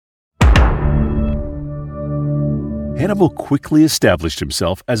Hannibal quickly established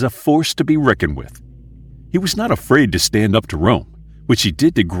himself as a force to be reckoned with. He was not afraid to stand up to Rome, which he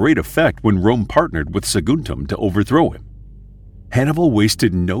did to great effect when Rome partnered with Saguntum to overthrow him. Hannibal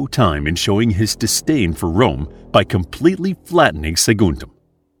wasted no time in showing his disdain for Rome by completely flattening Saguntum.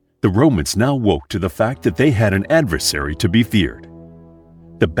 The Romans now woke to the fact that they had an adversary to be feared.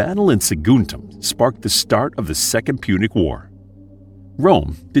 The battle in Saguntum sparked the start of the Second Punic War.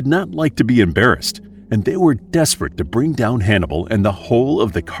 Rome did not like to be embarrassed, and they were desperate to bring down Hannibal and the whole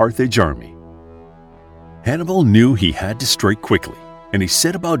of the Carthage army. Hannibal knew he had to strike quickly, and he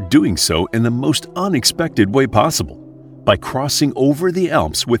set about doing so in the most unexpected way possible, by crossing over the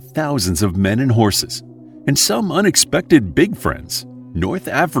Alps with thousands of men and horses, and some unexpected big friends, North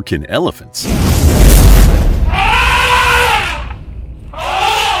African elephants.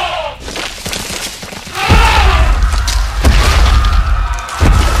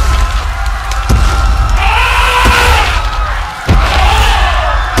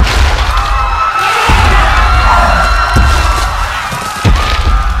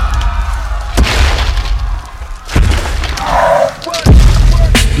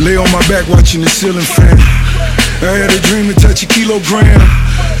 Lay on my back watching the ceiling fan. I had a dream to touch a kilogram.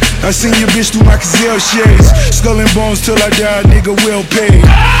 I seen your bitch through my gazelle shades. Skull and bones till I die, nigga well paid.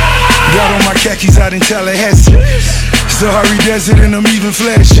 Got on my khakis out in Tallahassee. Sahara Desert and I'm even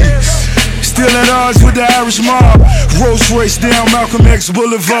flashy. Still at odds with the Irish mob. Rolls Royce down Malcolm X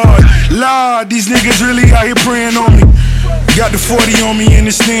Boulevard. Lord, these niggas really out here praying on me. Got the 40 on me and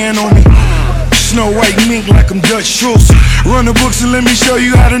the stand on me. Snow White mink like I'm Dutch Schultz. Run the books and let me show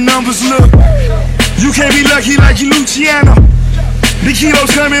you how the numbers look. You can't be lucky like you Luciano. The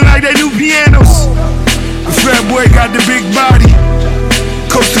kilos coming like they new pianos. The fat boy got the big body.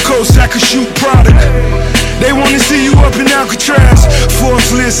 Coast to coast I could shoot product. They wanna see you up in Alcatraz.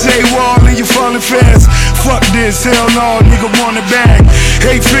 Fourth list, say wall and you falling fast. Fuck this, hell no, nigga want it back.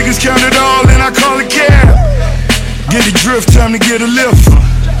 8 figures count it all and I call it cab. Get a drift, time to get a lift.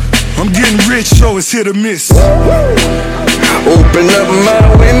 I'm getting rich, so it's hit or miss. Open up my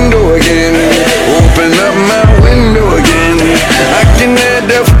window again. Open up my window again. I can hear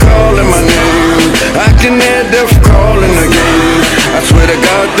death calling my name. I can hear death calling again. I swear to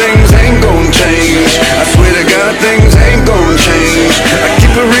God things ain't gon' change. I swear to God things ain't gon' change. I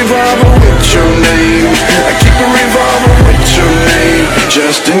keep a revolver with your name. I keep a revolver with your name,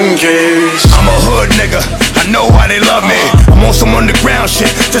 just in case. I'm a hood nigga, I know why they love me. I'm on some underground shit,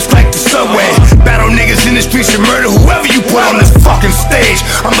 just like the subway. Battle niggas in the streets and murder whoever you put on this fucking stage.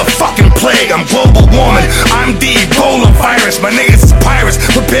 I'm the fucking plague, I'm global warming. I'm the Ebola virus, my niggas is pirates,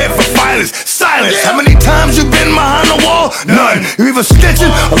 prepared for violence. Silence, how many times you been behind the wall? None. You either snitching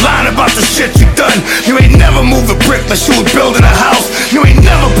or lying about the shit you done. You ain't never moved a brick like you was building a house. You ain't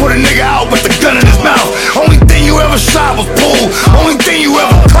never put a nigga out with a gun in his mouth. Only thing you ever shot was pool. Only thing you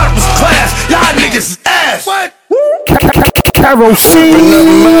ever cut was class. Y'all niggas is ass. What? Open up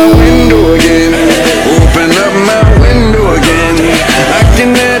my window again. Open up my window again. I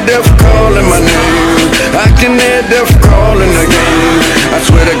can hear death calling my name. I can hear death calling again. I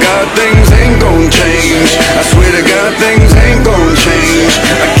swear to God things ain't gon' change. I swear to God things ain't gon' change.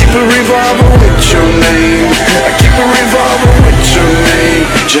 I keep a revolver with your name. I keep a revolver with your name,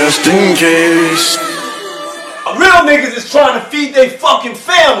 just in case. Real niggas is trying to feed their fucking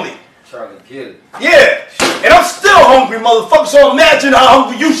family. Trying to get it. Yeah. And I'm still hungry, motherfucker, so imagine how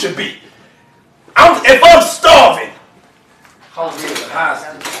hungry you should be. If I'm starving. Hungry as a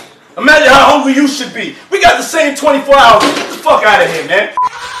hostage. Imagine how hungry you should be. We got the same 24 hours. Get the fuck out of here, man.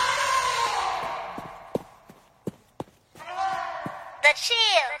 The chill.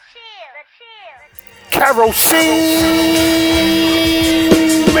 Kerosene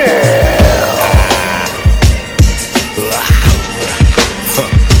man.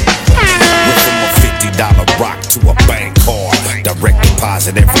 Rock to a bank card. Direct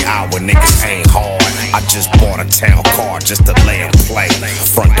deposit every hour, niggas ain't hard. I just bought a town car just to lay and play.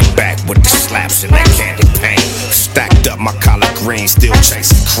 Front to back with the slaps and that candy paint. Stacked up my collard greens, still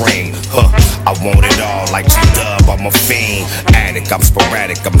chasing cream. I want it all like G-Dub, I'm a fiend. Addict, I'm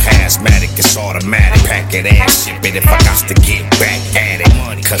sporadic, I'm hazmatic, it's automatic. Pack it and ship it if I got to get back at it.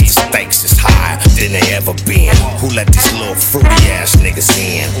 Cause the stakes is higher than they ever been. Who let these little fruity ass niggas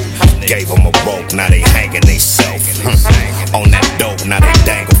in? Gave them a rope, now they hanging they self. On that dope, now they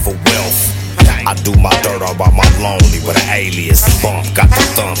dangle for wealth. I do my dirt all by my lonely with an alias. Bump, got the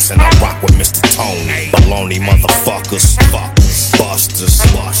thumps and I rock with Mr. Tony. Baloney motherfuckers, busters.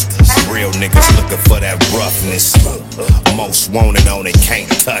 Real niggas looking for that roughness. Most wanted on it,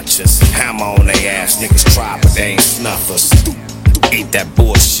 can't touch us. Hammer on they ass, niggas try but they ain't snuffers. Eat that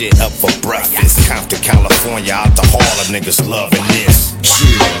bullshit up for breakfast. Compton, California, out the Harlem, niggas loving this.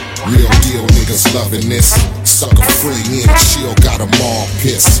 Yeah, real deal niggas loving this. Sucker free and chill, got them all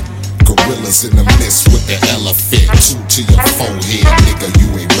pissed. Gorillas in the mist with the elephant. 2 to your forehead, nigga, you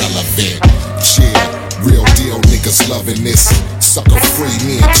ain't relevant. Yeah, real deal niggas loving this. Sucker free,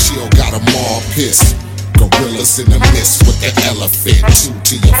 me and chill, got them all pissed. Gorillas in the mist with the elephant. 2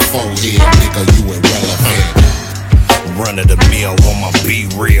 to your forehead, nigga, you ain't relevant. Run of the mill on my be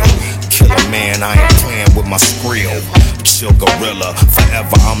real. Killer man, I ain't playing with my skrill. Chill gorilla,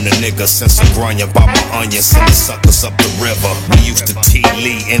 forever I'm the nigga. Since a grunion by my onions, send the suckers up the river. We used to T.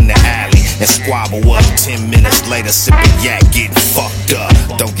 Lee in the alley and squabble up. 10 minutes later, sipping yak, getting fucked up.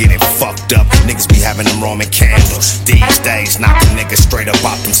 Don't get it fucked up. Niggas be having them Roman candles. These days, knock the niggas straight up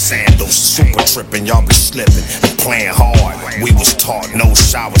out them sandals. Super tripping, y'all be slipping and playing hard. We was taught no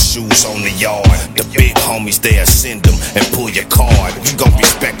shower shoes on the yard. The big homies there, send them and pull your card. You gon'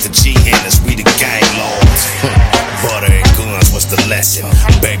 respect the G-N-ers, we the gang lords. Butter and guns was the lesson.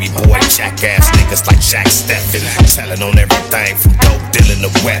 Baby boy, jackass niggas like Jack Steffen. Telling on everything from dope dealing to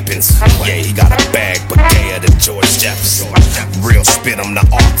weapons. Yeah, he got a bag, but gayer than George Jefferson. Real spit, I'm the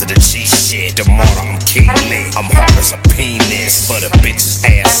author, the G shit. The martyr, I'm King Lee. I'm hard as a penis. For the bitch's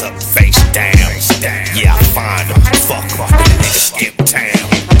ass up, face down. Yeah, I find them. Fuck them, the niggas skip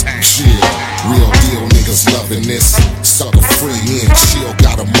town. Yeah, real deal niggas loving this. Sucker free and chill,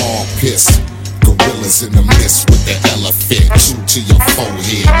 got them all pissed. Gorillas in the mist with the elephant. 2 to your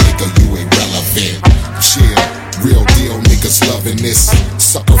forehead, nigga, you ain't relevant. Yeah, real deal niggas loving this.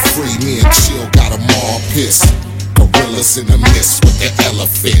 Sucker free, me and chill, got them all pissed. Gorillas in the mist with the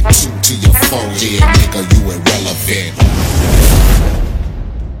elephant. 2 to your forehead, nigga, you ain't relevant.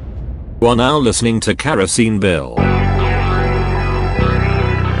 You are now listening to Kerosene Bill.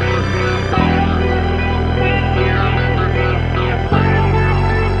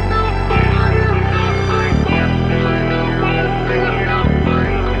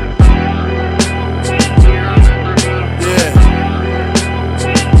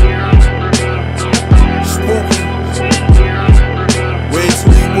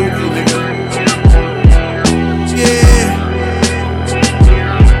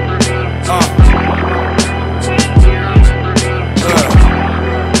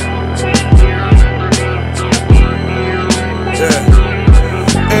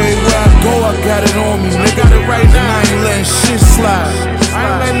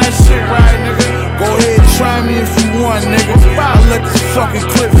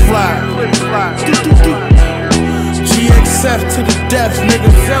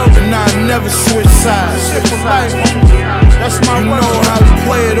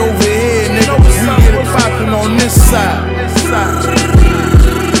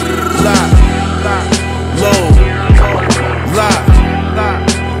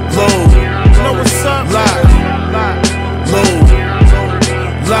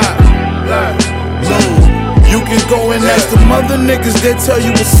 They tell you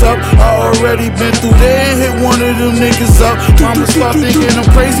what's up. I already been through there and hit one of them niggas up. Mama start thinking I'm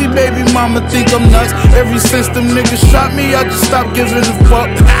crazy, baby mama think I'm nuts. Ever since them niggas shot me, I just stopped giving a fuck.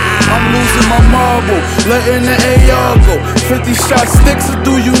 I'm losing my marble, letting the AR go. 50 shot sticks will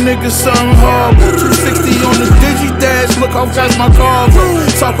do you niggas something horrible. 260 on the digi dash, look how fast my car go.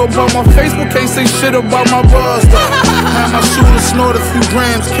 Talk about my Facebook, can't say shit about my buzz though. Had my shooter snort a few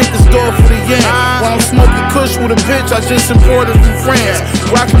grams, kick his door for the yen. While I'm smoking kush with a bitch I just imported from France.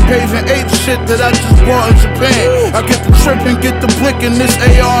 Rockin' paving 8 shit that I just bought in Japan. I get the trip and get the blick in this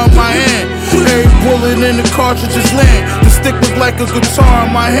AR in my hand. Every bullet in the cartridges land. The stick look like a guitar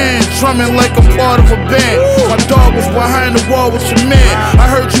in my hand, drumming like I'm part of a band. My dog was behind the wall with your man. I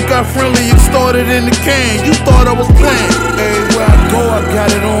heard you got friendly and started in the can. You thought I was playing. Everywhere I go, I got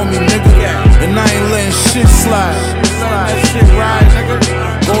it on me, nigga. And I ain't letting shit slide. That shit ride, nigga.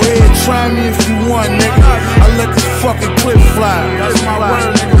 Go ahead, try me if you want, nigga. I let this fucking clip fly. That's my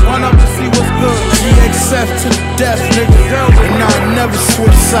word, nigga. Run up and see what's good. GXF to the death, nigga. And I never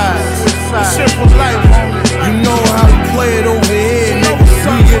switch sides. This shit for life, homie. You know how we play it over here, nigga.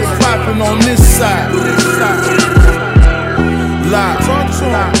 We get it poppin' on this side. Lock,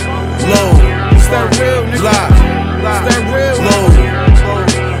 low. Is that real, nigga? Lock, is that real? Low,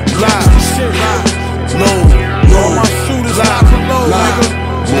 lock, shit, low. All my shooters lock and low, nigga.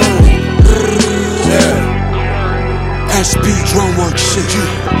 Yeah. SP drum work shit.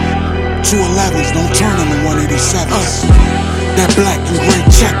 211s, don't turn them to 187s. That black and gray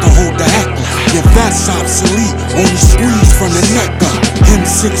checker hold the heckler. Your vest obsolete, only squeeze from the neck up.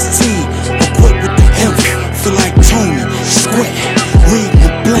 M16, equipped with the M. Feel like Tony, squat, reading the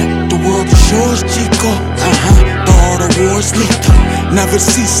black. The world is yours, Chico. The art of war is lethal. never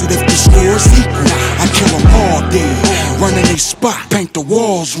cease it if the score's equal. I kill them all dead, running they spot, paint the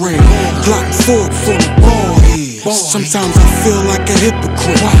walls red. Glock 4 full of ball heads. Sometimes I feel like a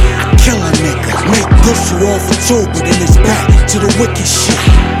hypocrite. I kill a nigga, make good for all for two, but then it's back to the wicked shit.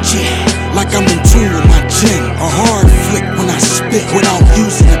 Yeah, like I'm in tune with my gin. A hard flick when I spit without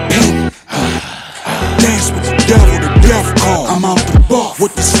using a pen. Dance with the devil, the death call. I'm out the bar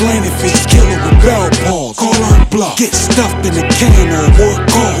with the slanted face killer with bell balls. Call her bluff, get stuffed in a can or work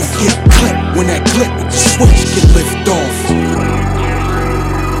off. Get clipped when that clip with the switch get lift off.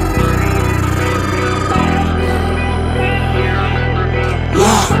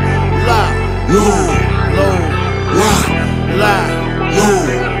 Lie, lie, low, low, lie, lie, low,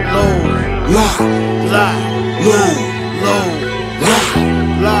 low, lie, lie, low, low, lie,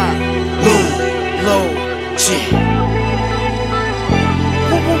 lie, low, low, shit.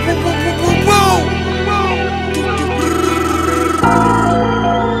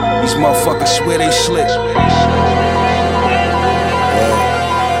 These motherfuckers swear they slick.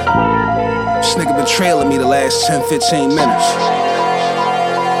 This nigga been trailing me the last 10-15 minutes.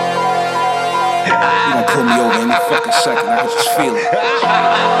 He gon' pull me over any fucking second, I can just feel it.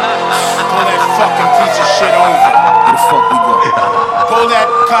 Pull that fucking piece of shit over. Where the fuck we go? Pull that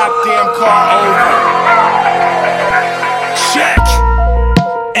goddamn car over. Check!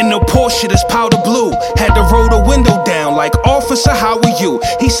 In the Porsche that's powder blue. Had to roll the window down like, officer, how are you?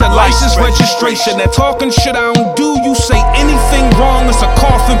 He said, license, registration. That talking shit I don't do. You say anything wrong, it's a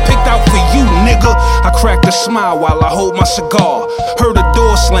coffin picked out for you, nigga. I cracked a smile while I hold my cigar. Heard a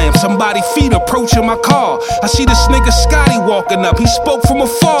door slam, somebody feet approaching my car. I see this nigga Scotty walking up, he spoke from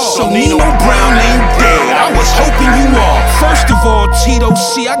afar. So Nino Brown ain't dead, I was hoping you are. First of all, Tito,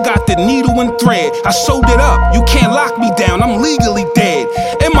 see, I got the needle and thread. I sewed it up, you can't lock me down, I'm legally dead.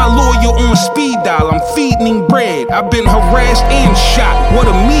 And my lawyer on speed dial, I'm feeding him bread. I've been harassed and shot, what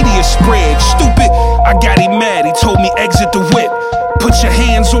a media spread. Stupid, I got him mad, he told me exit the whip. Put your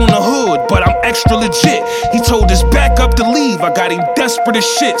hands on the hood, but I'm extra legit. He told his backup to leave, I got him desperate as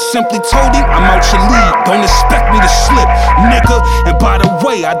shit. Simply told him, I'm out your league, don't expect me to slip, nigga. And by the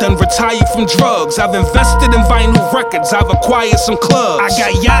way, I done retired from drugs. I've invested in vinyl records, I've acquired some clubs. I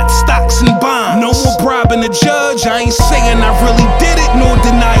got yacht stocks and bonds, no more bribing the judge. I ain't saying I really did it, nor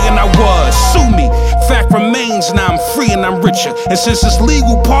denying I was. Sue me, fact remains, now I'm free and I'm richer. And since it's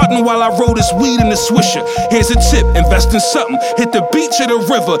legal, pardon while I roll this weed in the swisher. Here's a tip, invest in something, hit the beach or the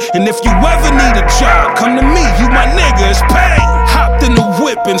river. And if you ever need a job, come to me, you my nigga, it's paid. Hopped in the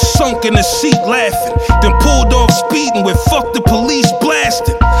whip and sunk in the seat laughing. Then pulled off speeding with fuck the police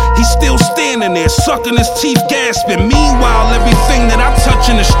blasting. He's still standing there, sucking his teeth, gasping. Meanwhile, everything that I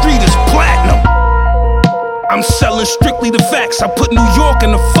touch in the street is platinum. I'm selling strictly the facts. I put New York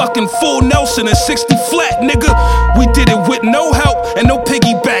in the fucking full Nelson and 60 flat, nigga. We did it with no help and no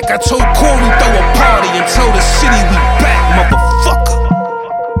piggyback. I told Corey throw a party and told the city we back, motherfucker.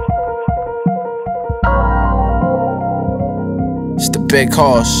 It's the big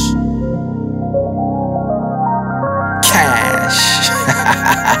horse. Cash.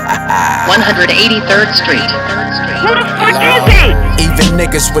 183rd Street. Who the fuck is he? Even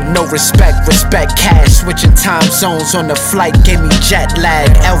niggas with no respect cash. Switching time zones on the flight gave me jet lag.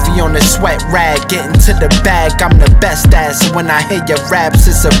 LV on the sweat rag, getting to the bag. I'm the best at, so when I hear your raps,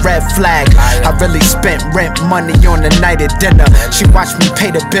 it's a red flag. I really spent rent money on the night of dinner. She watched me pay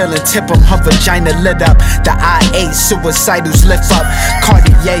the bill and tip him, her vagina lit up. The I-8 suicidals lift up.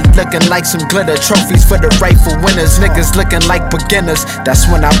 Cartier looking like some glitter. Trophies for the rightful winners. Niggas looking like beginners. That's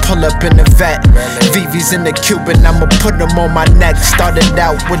when I pull up in the vet. VV's in the Cuban, I'ma put them on my neck. Started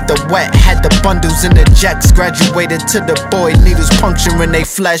out with the wet, had the bundles in the jacks. Graduated to the boy, needles puncturing they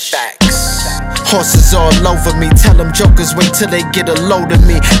flesh. Horses all over me, tell them jokers wait till they get a load of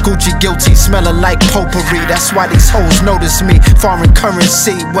me. Gucci guilty, smelling like potpourri. That's why these hoes notice me. Foreign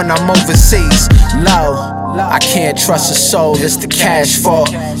currency when I'm overseas. Low, I can't trust a soul, it's the cash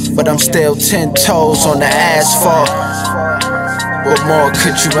fault. But I'm still 10 toes on the asphalt. What more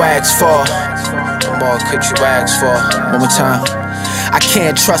could you ask for? What more could you ask for? One more time. I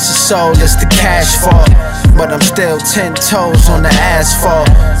can't trust a soul, it's the cash fault. But I'm still 10 toes on the asphalt.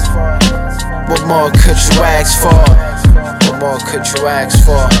 What more could you ask for? What more could you ask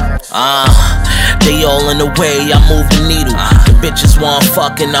for? They all in the way, I move the needle. The bitches want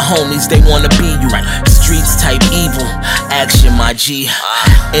fuck and the homies, they wanna be you. Streets type evil, action my G.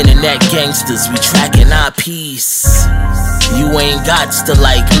 Internet gangsters, we tracking our peace. You ain't got to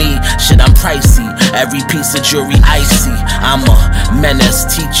like me, shit I'm pricey. Every piece of jewelry icy. I'm a menace,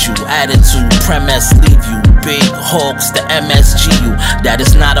 teach you attitude, premise, leave you. Big hawks, the MSGU. That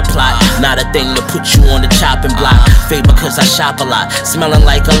is not a plot, not a thing to put you on the chopping block. Fake because I shop a lot, smelling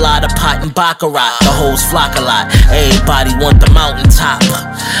like a lot of pot and baccarat. The hoes flock a lot, everybody want the mountaintop.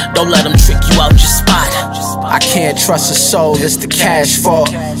 Don't let them trick you out your spot. I can't trust a soul, it's the cash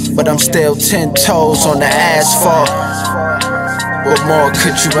fault. But I'm still 10 toes on the asphalt. What more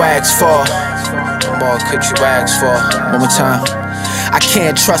could you ask for? What more could you ask for? One more time. I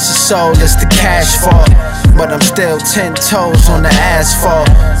can't trust a soul, it's the cash fault. But I'm still 10 toes on the asphalt.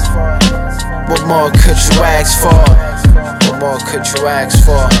 What more could you ask for? What more could you ask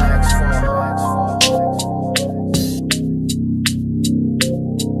for?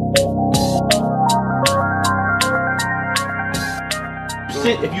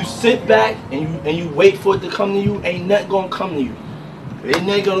 If you sit back and you wait for it to come to you, ain't nothing gonna come to you. Ain't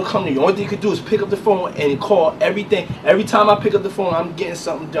nothing gonna come to you. Only thing you can do is pick up the phone and call everything. Every time I pick up the phone, I'm getting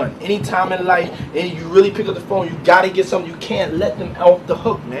something done. Anytime in life, and you really pick up the phone, you gotta get something. You can't let them off the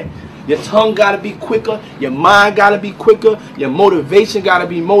hook, man. Your tongue gotta be quicker. Your mind gotta be quicker. Your motivation gotta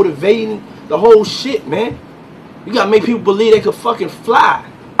be motivating. The whole shit, man. You gotta make people believe they could fucking fly.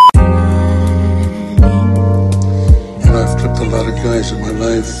 And I've clipped a lot of guys in my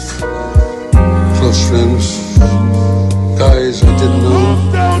life. Close friends. Guys I didn't know.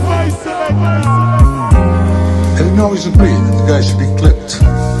 I didn't always agree that the guy should be clipped.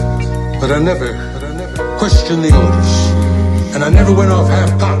 But I never questioned the orders. And I never went off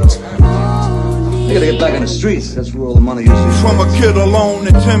half-cocked. I gotta get back on the streets, that's where all the money usually is. From a kid alone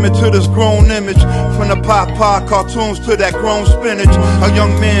and timid to this grown image. From the pop cartoons to that grown spinach. A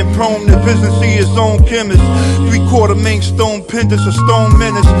young man prone to business, he his own chemist. 3/4 mink stone pendants, a stone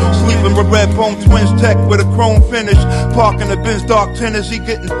menace. Sleeping with red bone twins tech with a chrome finish. Parking the Benz dark tennis, he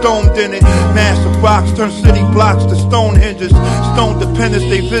getting domed in it. Massive rocks turn city blocks to stone hinges. Stone dependents,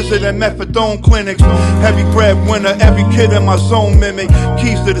 they visit at methadone clinics. Heavy breadwinner, every kid in my zone mimic.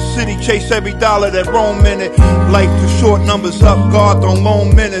 Keys to the city, chase every dollar that roam in it. Life too short, numbers up, God don't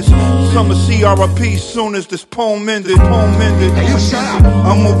loan minutes. Summer CRP soon as this poem ended. Hey, you shut up.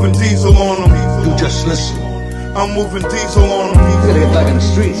 I'm moving diesel on them. You just listen. I'm moving diesel on them. You gotta get back on the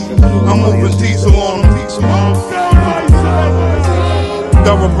streets. I'm moving diesel on them.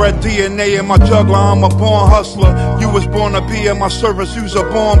 Thoroughbred DNA in my juggler, I'm a born hustler. You was born to be in my service, you's a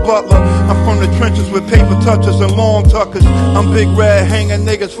born butler. I'm from the trenches with paper touchers and long tuckers. I'm big red hanging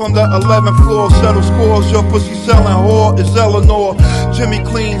niggas from the 11th floor. Settle scores, your pussy selling whore is Eleanor. Jimmy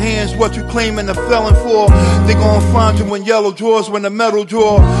clean hands, what you claiming a felon for? They gon' find you in yellow drawers when the metal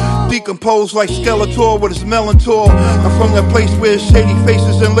drawer. Decomposed like Skeletor with his Melantor. I'm from that place where it's shady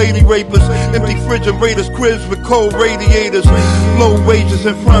faces and lady rapers. Empty refrigerators, cribs with cold radiators. Low wages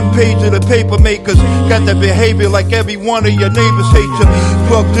and front page of the paper makers. Got that behavior like every one of your neighbors hate you.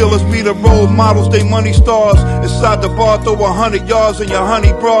 Drug dealers be the role models, they money stars. Inside the bar, throw 100 yards in your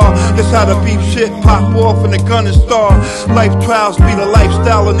honey bra. That's how the beef shit pop off and the gun and star. Life trials be the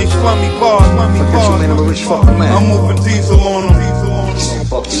lifestyle in these slummy bars. I'm a rich fucking man. I'm moving diesel on them.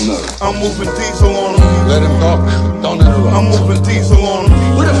 Fucking nerve. I'm moving diesel on them. Let him talk. Don't interrupt. I'm moving diesel on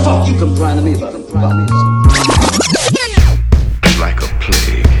them. What the fuck you complaining to me about him? Like a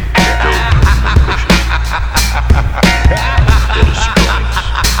plague.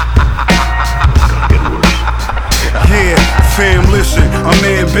 Yeah, fam, listen, I'm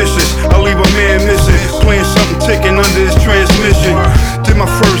ambitious. I leave a man missing. Playing something ticking under his transmission. Did my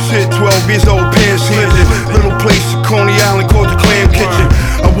first hit, 12 years old, pants slitting. Little place at Coney Island called the Clam Kitchen.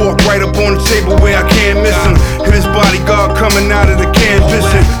 I walk right up on the table where I can't miss him. Hit his bodyguard coming out of the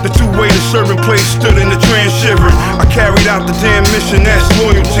canvassing. The two-way the serving place stood in the trans shivering. I carried out the damn mission, that's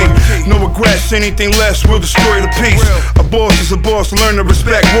loyalty. No regrets, anything less will destroy the peace. A boss is a boss, learn to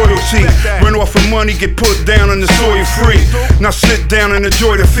respect royalty. Run off of money, get put down on the soil free. Now sit down and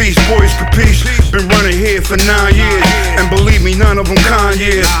enjoy the feast, boys capiche. Been running here for 9 years, and believe me, none of them con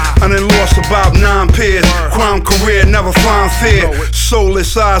years. I done lost about 9 pairs. Crime career, never find fear.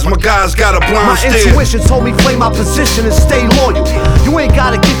 Soulless eyes, my guys got a blind stare. My intuition told me play my position and stay loyal. You ain't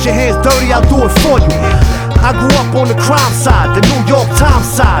gotta get your hands dirty, I'll do it for you. I grew up on the crime side, the New York Times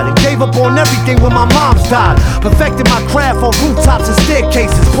side, and gave up on everything when my mom's died. Perfected my craft on rooftops and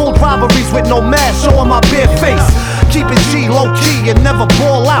staircases. Pulled robberies with no mask, showing my bare face. Keep it G, low key, and never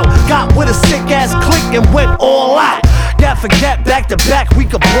ball out. Got with a sick ass clique and went all out. forget, back to back, we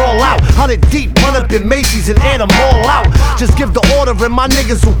could brawl out. 100 deep, run up in Macy's and air them all out. Just give the order and my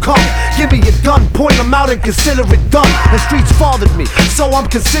niggas will come. Give me a gun, point them out and consider it done. The streets fathered me, so I'm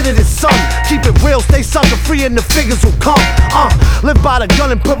considered his son. Keep it real, stay sucker free and the figures will come. Live by the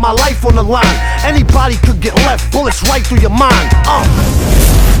gun and put my life on the line. Anybody could get left, bullets right through your mind.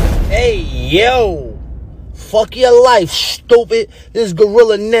 Hey, yo. Fuck your life, stupid. This is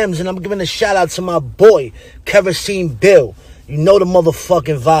Gorilla Nems, and I'm giving a shout out to my boy, Kerosene Bill. You know the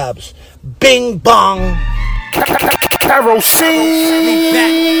motherfucking vibes. Bing bong. Kerosene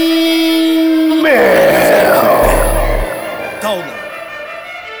Bill. Dolan.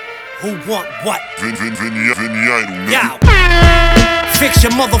 Who want what? Yo. Fix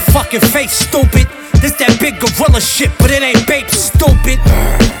your motherfucking face, stupid. This that big gorilla shit, but it ain't babe, stupid.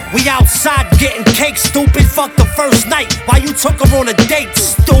 We outside getting cake, stupid. Fuck the first night while you took her on a date,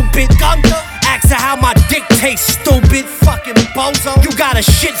 stupid. Ask her how my dick tastes, stupid. Fucking bozo. You got a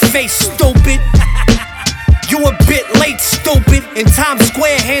shit face, stupid. You a bit late, stupid. In Times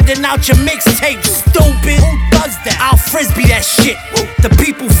Square handing out your mixtape, stupid. Who does that? I'll frisbee that shit. The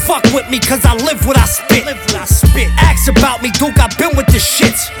people fuck with me cause I live what I spit. Ask about me, Duke, I been with the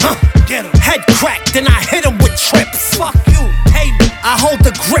shits. Get him. Head cracked, then I hit him with trips. Fuck you, hey me. I hold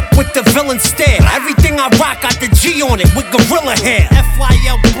the grip with the villain stare. Everything I rock got the G on it with gorilla hair.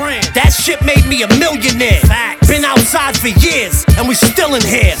 FYL brand. That shit made me a millionaire. Facts. Been outside for years and we still in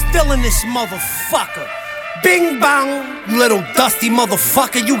here. Still in this motherfucker. Bing bong, you little dusty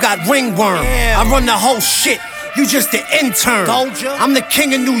motherfucker, you got ringworm. I run the whole shit, you just an intern. I'm the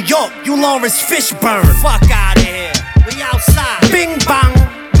king of New York, you Lawrence Fishburne. Fuck out of here, we outside. Bing bong,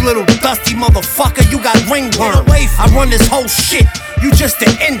 you little dusty motherfucker, you got ringworm. I run this whole shit, you just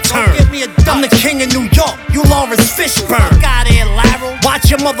an intern. I'm the king of New York, you Lawrence Fishburne. Fuck out of here, Larry. Watch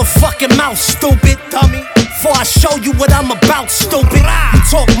your motherfucking mouth, stupid dummy. Before I show you what I'm about, stupid. You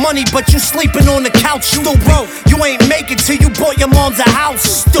talk money, but you sleeping on the couch, stupid. You ain't make it till you bought your mom's a house,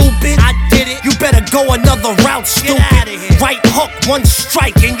 stupid. I did it. You better go another route, stupid. Right hook, one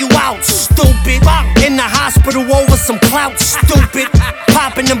strike, and you out, stupid. In the hospital over some clout, stupid.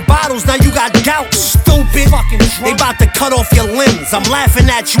 Popping them bottles, now you got gout, stupid. They about to cut off your limbs. I'm laughing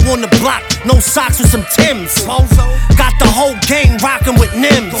at you on the block, no socks with some Timbs. Got the whole gang rocking with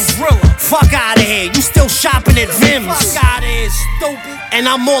Nims. Fuck out of here, you still shopping at Vim's. Fuck out of here, stupid. And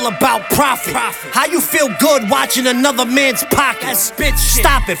I'm all about profit. How you feel good watching another man's pockets?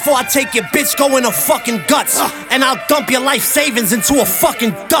 Stop it, before I take your bitch, go in her fucking guts. And I'll dump your life savings into a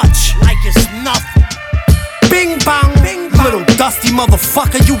fucking Dutch. Like it's nothing. Bing bong, little dusty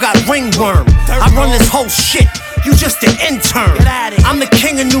motherfucker, you got ringworm. I run this whole shit, you just an intern. I'm the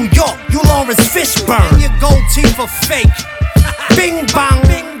king of New York, you Lawrence Fishburne. And your gold teeth are fake. Bing bong,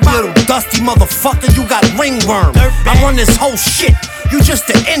 little dusty motherfucker, you got ringworm. I run this whole shit, you just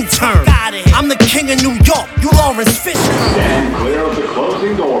an intern. I'm the king of New York, you Lawrence Fishburne. Stand clear of the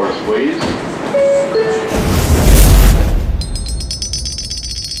closing doors, please.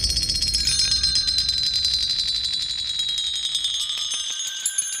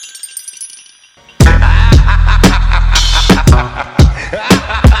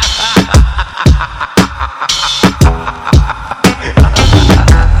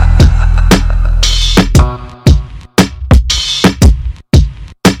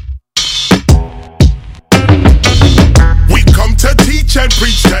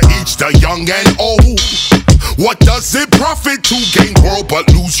 The young and old. What does it profit to gain world but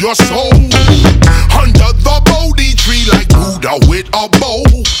lose your soul? Under the Bodhi tree like Buddha with a bow.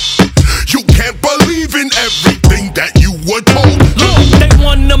 You can't believe in everything that you were told. Look, they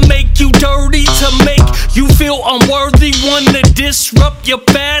wanna make you dirty to make you feel unworthy. Wanna disrupt your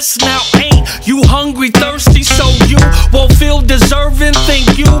past. Now ain't you hungry, thirsty, so you won't feel deserving.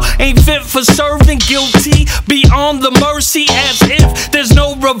 Think you ain't fit for serving. Guilty beyond the mercy, as if there's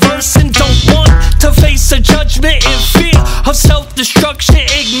no reversing. Don't want to face a judgment in fear of self-destruction.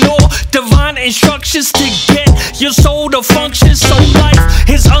 Ignore divine instructions to get your soul to function. So life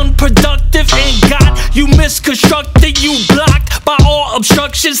is unproductive and God, you misconstructed. You blocked by all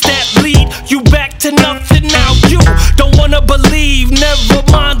obstructions that lead you back to nothing. Now you don't wanna believe, never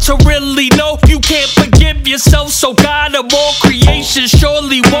mind to really know. You can't forgive yourself, so God of all creation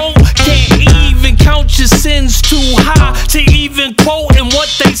surely won't. Can't even count your sins too high to even quote. And what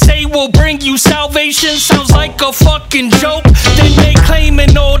they say will bring you salvation sounds like a fucking joke. Then they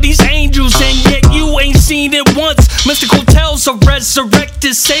claiming all these angels and yet you ain't seen it once. Mystical tales of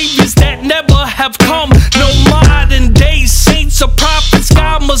resurrected saviors that never have come. No modern day saints or prophets.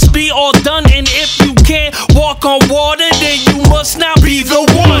 God must be all done. And if you can't walk on water, then you must not be the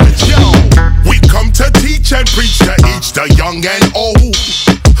one. Yo, we come to teach teach and preach to each, the young and old.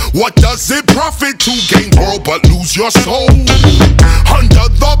 What does it profit to gain world but lose your soul? Under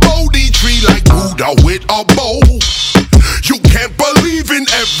the Bodhi tree like Buddha with a bow. You can't believe in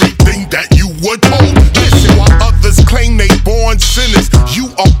everything that you were told. Listen, while others claim they born sinners, you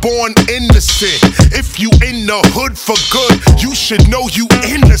are born innocent. If you in the hood for good, you should know you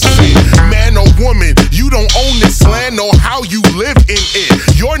innocent. Man or woman, you don't own this land or how you live in it.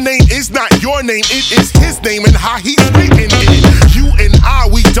 Your name is not your name, it is his name and how he's written it. You and I,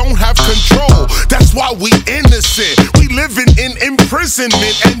 we don't have control. That's why we innocent. We living in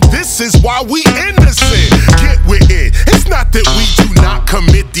imprisonment, and this is why we innocent. Get with it. It's not that we do not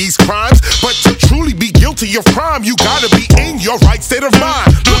commit these crimes, but to truly be guilty of crime, you gotta be in your right state of mind.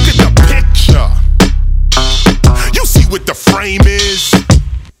 Look at the picture. You see what the frame is?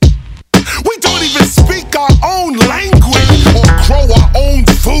 We don't even speak our own language, or grow our own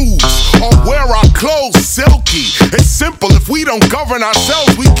foods, or wear our clothes silky. It's simple, if we don't govern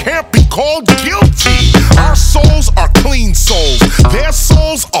ourselves, we can't be called guilty. Our souls are clean souls, their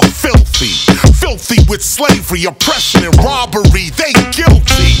souls are filthy. Filthy with slavery, oppression, and robbery, they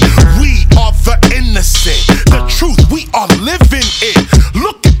guilty. We are the innocent, the truth, we are living it.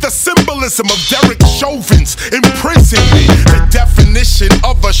 Look at the symbolism of Derek Chauvin's imprisonment. The definition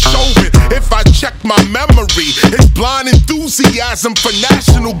of a Chauvin, if I check my memory, it's blind enthusiasm for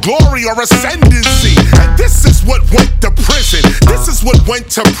national glory or ascendancy. And this is what went to prison. This is what went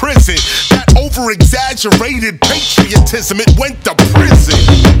to prison. That over-exaggerated patriotism, it went to prison.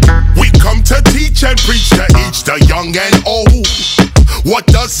 We come to teach and preach to each, the young and old. What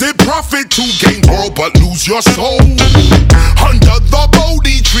does it profit to gain world but lose your soul? Under the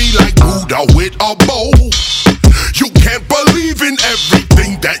Bodhi tree like Buddha with a bow. You can't believe in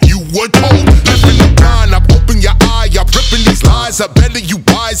everything that you were told. Living the blind up, open your eye up, ripping these lies up. Better you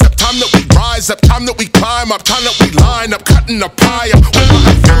wise up, time that we rise up, time that we climb up, time that we line up, cutting the pie up. With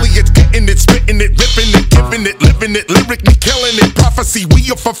my affiliates, getting it, spitting it, ripping it, giving it, living it, lyrically killing it. Prophecy, we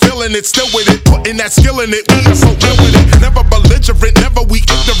are fulfilling it, still with it, putting that skill in it. We are so real with it, never belligerent, never we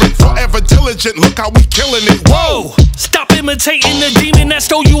ignorant, forever diligent. Look how we killing it. Whoa! Stop imitating the demon that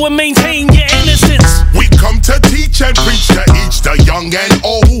stole you and maintain your innocence. We come to teach and preach to each, the young and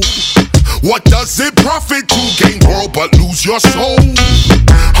old. What does it profit to gain world but lose your soul?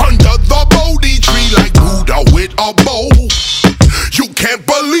 Under the Bodhi tree like Buddha with a bow. You can't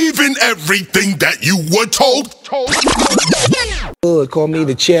believe in everything that you were told. Hood, call me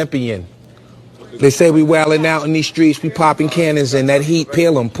the champion. They say we wildin' out in these streets, we popping cannons and that heat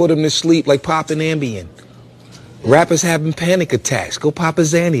peel them, put them to sleep like popping Ambien. Rappers having panic attacks, go pop a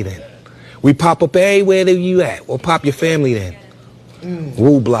Zanny then. We pop up everywhere that you at, or pop your family then.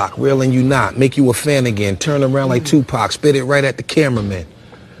 Woo block, reeling you not, make you a fan again, turn around like Tupac, spit it right at the cameraman.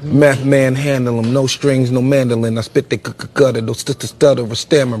 Meth man handle them, no strings, no mandolin. I spit the gutter, no stutter or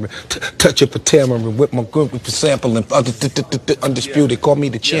stammering. Touch it for tammering, whip my group for sampling. Undisputed, call me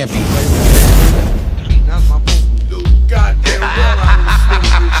the champion. Goddamn well I was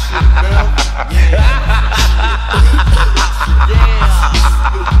smoking this shit, man.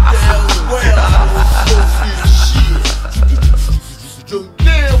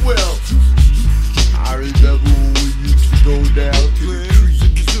 Damn well. I remember when we used to go down to the creek.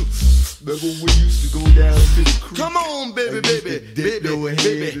 Remember when we used to go down to the creek. Come on, baby,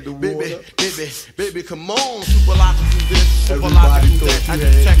 come on. Super lot to do this, super lot to do that. I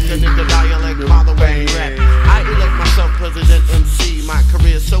detect a nigga dialect by the way you rap. I elect myself president MC. My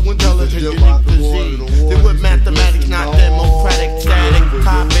career so intelligent, unique disease. Then with mathematics, not democratic, static,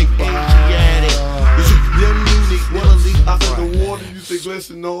 topic, Asiatic. Them unique, never leak out of the water. You think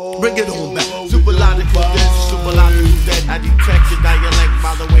listen, no. Bring it on back. Super logical this, super logical that. I detect your dialect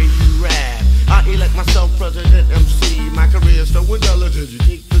by the way you rap. I elect myself president MC. My career so intelligent,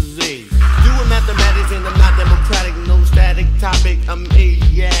 unique disease. Doing mathematics and I'm not democratic, no static topic. I'm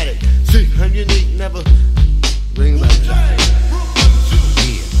Asiatic. See, I'm unique, never. Bring back.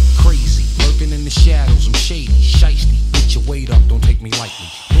 Yeah, crazy, lurking in the shadows. I'm shady, shiesty. Get your weight up, don't take me lightly.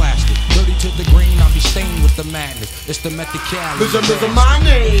 Blasted, dirty to the green. I'll be stained with the madness. It's the method Cali. Listen, my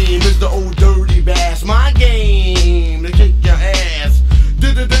name is the old dirty bass. My game to kick your ass.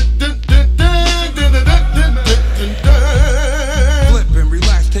 Flipping,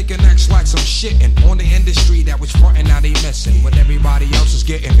 relax, take an X like some shitting on the industry that was frontin', now they missing what everybody else is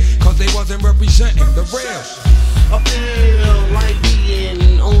getting, cause they wasn't representing the real. I feel like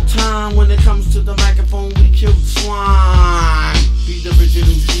being on time when it comes to the microphone. We kill swine. Be the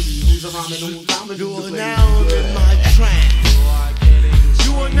original G's around and on time. You are now in my trance.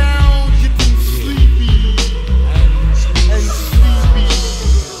 You are now getting sleepy and sleepy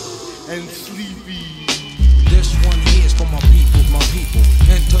and sleepy.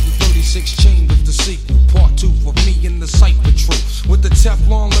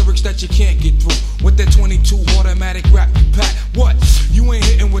 hooks that you can't get through. With that 22 automatic rap you pack. What? You ain't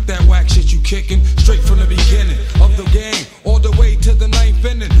hitting with that whack shit you kicking. Straight from the beginning of the game, all the way to the ninth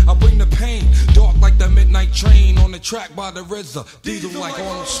inning. I bring the pain, dark like the midnight train on the track by the RZA. Diesel like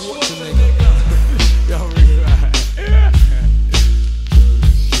Arnold Schwarzenegger. Yo, right.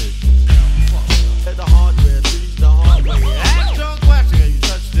 The hardware, read the hardware. Ask your question and you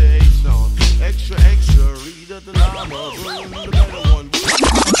touch the A-stone. Extra, extra, read the llama. Bring the better one.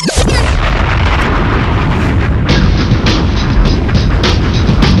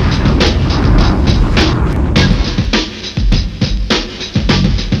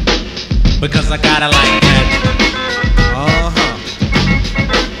 Because I gotta like that.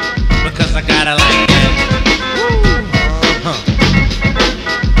 Because I gotta like that.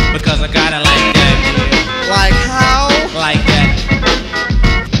 Because I gotta like that. Yeah. Like how? Like that.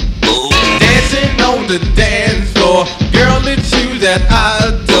 Dancing on the dance floor, girl, it's you that I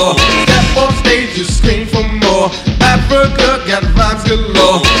adore. Step on stage, you scream for more. Africa got vibes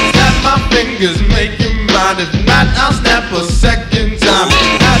galore. Snap my fingers, make you mine. If not, I'll snap a second time.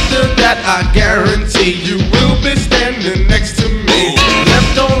 After that, I guarantee you will be standing next to me.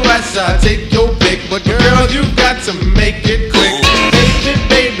 Left or right side, take your pick. But girl, you got to make it quick. Baby,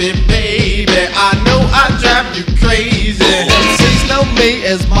 baby, baby, I know I drive you crazy. MCs know me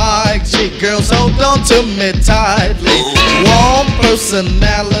as Mike G. Girls hold on to me tightly. Warm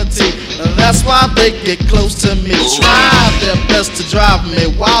personality, that's why they get close to me. Try their best to drive me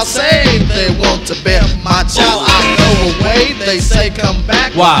while saying they want to bear my child. I go away, they say come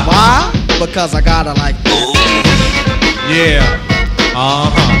back. Why? Why? Because I gotta like that. Yeah.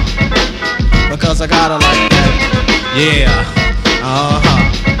 Because I gotta like that. Yeah.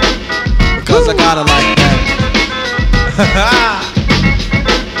 Because I gotta like that.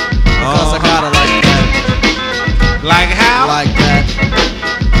 Because I gotta like that. Like how? Like that.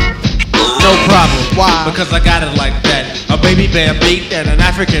 No problem. Why? Because I got it like that. A baby bear beat and an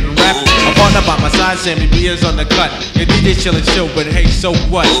African rap. A partner by my side, Sammy B is on the cut. Your DJ chillin' chill, but hey, so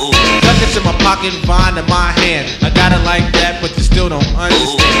what? Ducats in my pocket, vine in my hand. I got it like that, but you still don't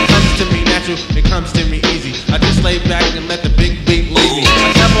understand. It comes to me natural, it comes to me easy. I just lay back and let the big beat lead me.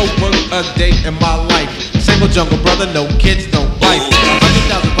 I never worked a day in my life. Single jungle brother, no kids, no wife.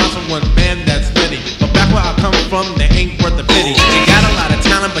 100,000 pounds from one man, that's many. But back where I come from, they ain't worth a penny. You got a lot of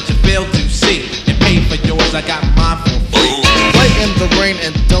talent, but you fail to see. And pay for yours, I got mine for free. Play in the rain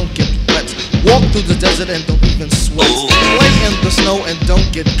and don't get wet. Walk through the desert and don't even sweat. Play in the snow and don't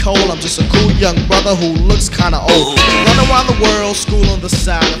get cold. I'm just a cool young brother who looks kinda old. Run around the world, school on the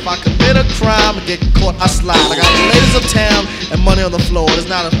side. If I commit a crime and get caught, I slide. I got the ladies of town and money on the floor. There's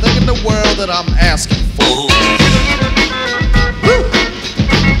not a thing in the world that I'm asking for. Woo!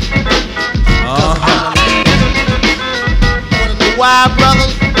 Wanna know why, brother?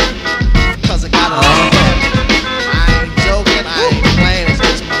 Cause I gotta like that. I ain't joking, I ain't playing, it's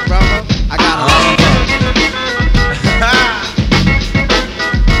just my brother. I gotta like that.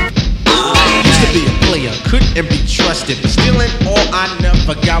 Used to be a player, couldn't be trusted, but still in all I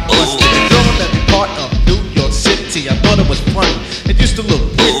never got busted. The girl in every part of New York City, I thought it was funny, it used to look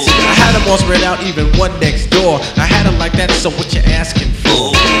pretty. I had them all spread out, even one next door. I had them like that, so what you asking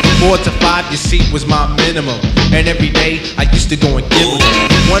for? 4 to 5, you see, was my minimum. And every day, I used to go and give them.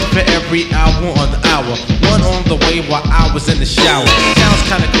 One for every hour on the hour. One on the way while I was in the shower. Sounds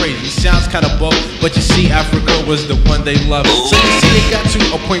kinda crazy, sounds kinda broke, but you see, Africa was the one they loved. So you see, it got to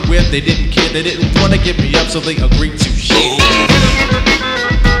a point where they didn't care. They didn't wanna give me up, so they agreed to share.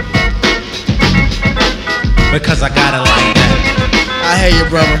 Because I gotta like that. I hear you,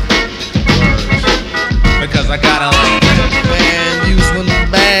 brother. Because I gotta like that. Man, you's one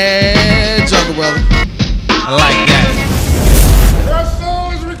bad jungle brother. I like that. Your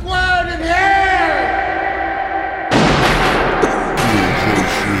soul is required in hell.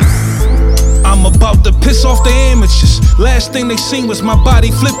 I'm about to piss off the amateurs. Last thing they seen was my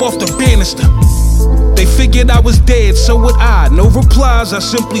body flip off the banister. They figured I was dead, so would I. No replies, I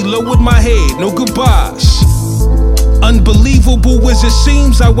simply lowered my head. No goodbyes. Unbelievable as it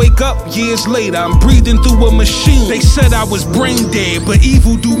seems, I wake up years later, I'm breathing through a machine. They said I was brain dead, but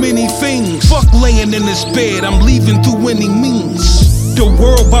evil do many things. Fuck laying in this bed, I'm leaving through any means. The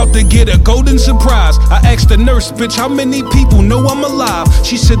world about to get a golden surprise. I asked the nurse, bitch, how many people know I'm alive?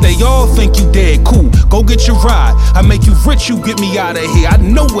 She said they all think you dead, cool, go get your ride. I make you rich, you get me out of here, I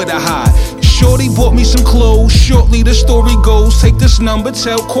know where to hide. Shorty bought me some clothes, shortly the story goes. Take this number,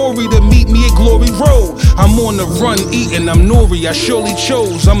 tell Corey to meet me at Glory Road. I'm on the run, eating, I'm Nori, I surely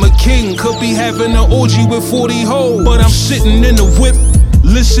chose. I'm a king, could be having an orgy with 40 hoes. But I'm sitting in the whip,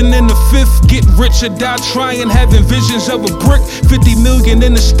 Listen in the fifth, get rich or die trying, having visions of a brick. 50 million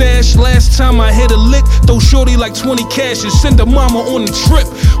in the stash, last time I hit a lick. Throw shorty like 20 cash and send her mama on the trip.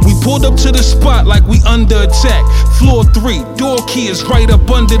 We pulled up to the spot like we under attack. Floor 3, door key is right up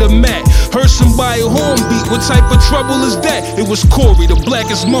under the mat. Heard somebody horn beat, what type of trouble is that? It was Corey, the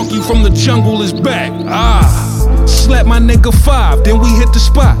blackest monkey from the jungle is back. Slap my nigga 5, then we hit the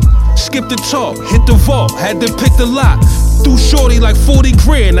spot. Skip the talk, hit the vault, had to pick the lock. Threw shorty like 40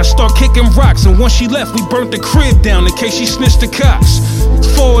 grand, I start kicking rocks. And once she left, we burnt the crib down in case she snitched the cops.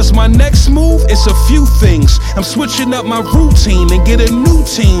 As far as my next move, it's a few things. I'm switching up my routine and get a new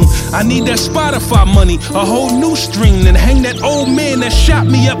team. I need that Spotify money, a whole new stream. And hang that old man that shot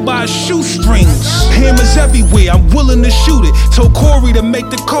me up by his shoestrings. Hammers everywhere, I'm willing to shoot it. Told Corey to make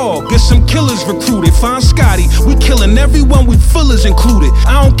the call, get some killers recruited. Find Scotty, we killing everyone we fillers included.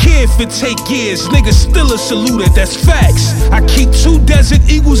 I don't care if it take years, niggas still a saluted, that's facts. I keep 2 Desert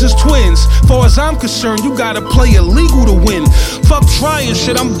Eagles as twins. Far as I'm concerned, you gotta play illegal to win. Fuck trying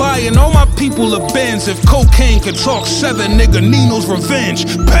shit, I'm buying all my people a Benz. If cocaine could talk 7, nigga, Nino's revenge.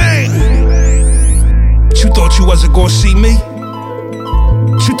 Bang! You thought you wasn't gonna see me?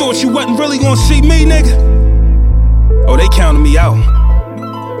 You thought you wasn't really gonna see me, nigga? Oh, they counted me out.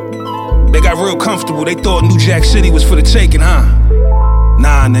 They got real comfortable, they thought New Jack City was for the taking, huh?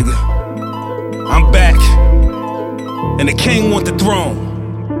 Nah, nigga, I'm back. And the king want the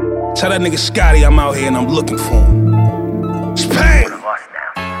throne. Tell that nigga Scotty I'm out here and I'm looking for him. It's pain.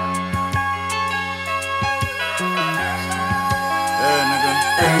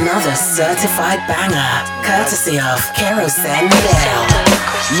 Another certified banger, courtesy of Kerosene Bell.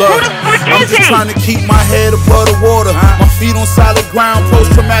 Look, I'm just trying to keep my head above the water. My feet on solid ground.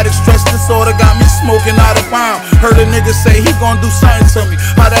 Post-traumatic stress disorder got me smoking out of bounds. Heard a nigga say he gon' do something to me.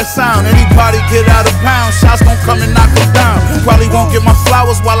 How that sound? Anybody get out of bounds? Shots gon' come and knock him down. Probably won't get my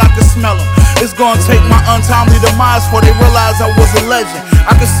flowers while I can smell them. It's gonna take my untimely demise before they realize I was a legend.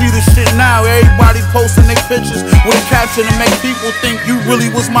 I can see the shit now. Everybody posting their pictures with a caption to make people think you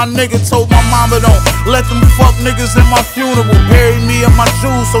really was my nigga. Told my mama don't let them fuck niggas in my funeral. Bury me in my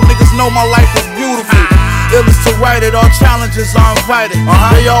jewels so niggas know my life was beautiful. Illest to write it, all challenges are invited.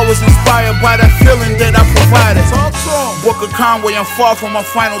 They always inspired by that feeling that I provided. Book of Conway, I'm far from my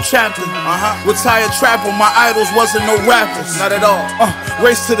final chapter. Retired trapper, my idols wasn't no rappers. Not at all.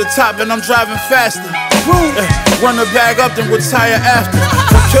 Race to the top and I'm driving faster. Run the bag up then retire after.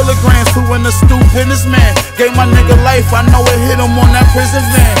 For kilograms, who in the stupidest man. Gave my nigga life, I know it hit him on that prison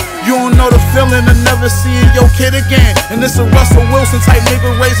van. You don't know the feeling of never seeing your kid again. And it's a Russell Wilson type nigga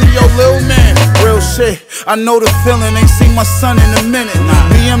raising your little man. Real shit, I know the feeling, ain't seen my son in a minute.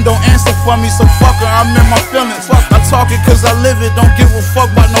 BM don't answer for me, so fuck her, I'm in my feelings. I talk it cause I live it, don't give a fuck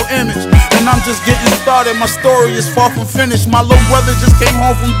about no image. And I'm just getting started, my story is far from finished. My little brother just came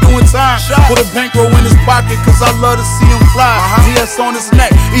home from doing time. Put a bankroll in his pocket cause I love to see him fly. GS on his neck,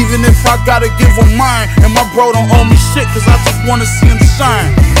 even if I gotta give him mine. And my bro don't owe me shit cause I just wanna see him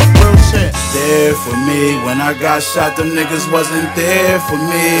shine. Real shit. There for me, when I got shot, them niggas wasn't there for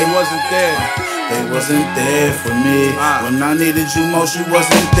me. They wasn't there. They wasn't there for me. When I needed you most, you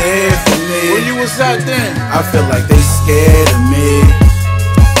wasn't there for me. Where you was at then? I feel like they scared of me.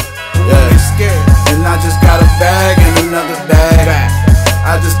 Yeah, they scared. And I just got a bag and another bag.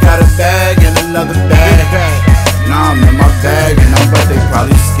 I just got a bag and another bag. Now I'm in my bag and I bet they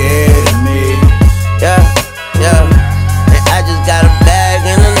probably scared of me. Yeah, yeah. And I just got a bag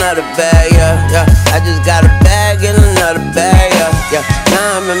and another bag, yeah. I just got a bag and another bag, yeah.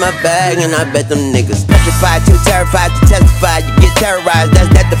 Now I'm in my bag and I bet them niggas petrified, too terrified to testify. You get terrorized,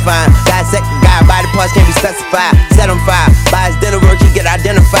 that's that defined. Dissect the guy, body parts can't be specified. Set on fire, by his dinner work he get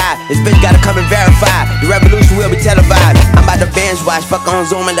identified. This bitch gotta come and verify. The revolution will be televised. I'm about to binge watch, fuck on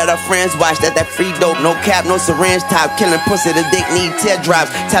Zoom and let our friends watch. That free dope, no cap, no syringe top. Killing pussy, the dick need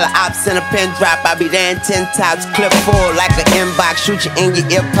teardrops. Tell her ops send a pin drop, I be there in 10 tops. Clip full like an inbox, shoot you in your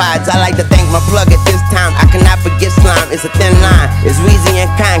earpods. I like to thank my plug at this time. I cannot forget slime, it's a thin line. It's Weezy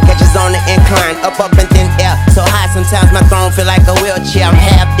and kind, catches on the incline. Up and thin air, so high sometimes my throne feel like a wheelchair. I'm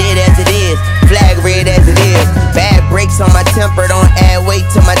half dead as it is, flag red as it is. Bad brakes on my temper, don't add weight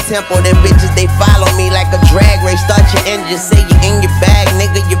to my temple. Them bitches, they follow me like a drag race. Start your engine, say you in your bag.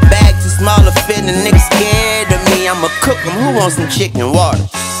 Nigga, your bag too small to fit. The nigga scared of me, I'ma cook him. Who wants some chicken water?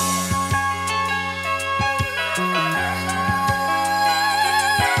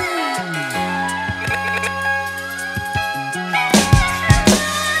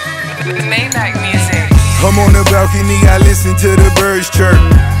 Maybach music. I'm on the balcony, I listen to the birds chirp.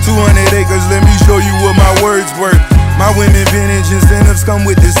 200 acres, let me show you what my words worth. My women vintage incentives come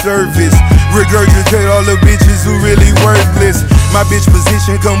with the service. Regurgitate all the bitches who really worthless. My bitch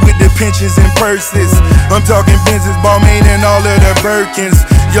position come with the pensions and purses. I'm talking Benzes, Balmain and all of the Birkins.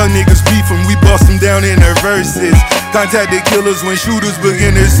 Young niggas beefing, we bust them down in their verses. Contacted killers when shooters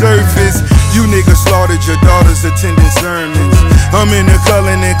begin to surface. You niggas slaughtered your daughters attending sermons. I'm in the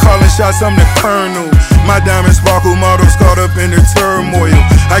culling and calling shots, I'm the colonel. My diamond sparkle models caught up in the turmoil.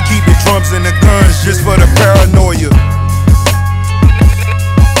 I keep the drums and the guns just for the paranoia.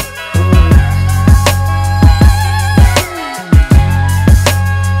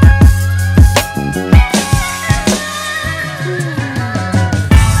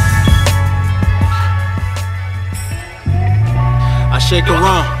 Shake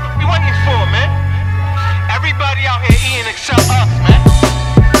around. What you for, man? Everybody out here eating except us, man.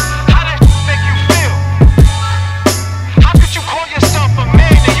 How that make you feel? How could you call yourself a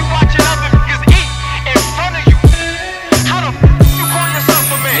man and you watching other niggas eat in front of you? How the you call yourself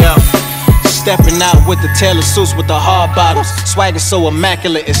a man? Yeah. Stepping out with the tailored suits with the hard bottoms. Swagger so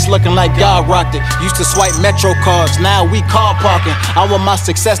immaculate, it's looking like God rocked it. Used to swipe Metro cards, now we car parking. I want my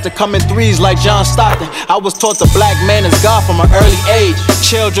success to come in threes like John Stockton. I was taught the black man is God from an early age.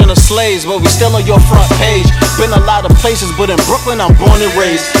 Children of slaves, but we still on your front page. Been a lot of places, but in Brooklyn I'm born and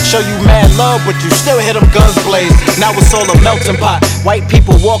raised. Show you mad love, but you still hit them guns blaze. Now it's all a melting pot. White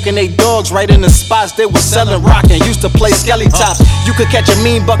people walking they dogs right in the spots they was selling rockin'. Used to play skelly tops. You could catch a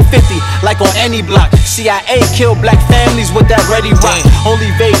mean $150 like on any block. CIA killed black families with that ready rock.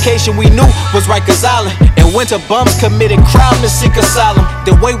 Only vacation we knew was Rikers Island. And winter bums committed crime to seek asylum.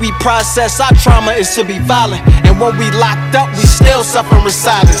 The way we process our trauma is to be violent. And when we locked up, we still suffering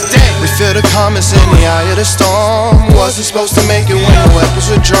silence. Dang. We feel the comments in the eye of the storm. Wasn't supposed to make it when the weapons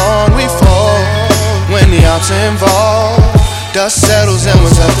were drawn. We fall when the ops are involved. Dust settles and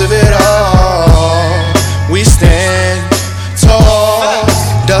what's left of it all. We stand tall.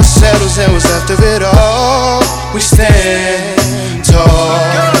 Dust settles and what's left of it all. We stand tall.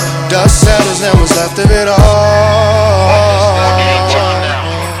 Dust settles and what's left of it all.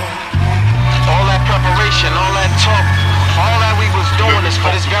 All that preparation, all that talk, all that we was doing is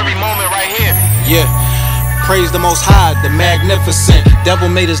for this very moment right here. Yeah. Praise the Most High, the Magnificent. Devil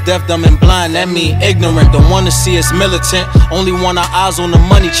made us deaf, dumb, and blind. That mean ignorant. Don't wanna see us militant. Only want our eyes on the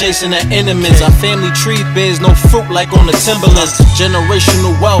money, chasing the enemies. Our family tree bears no fruit like on the Timberlands.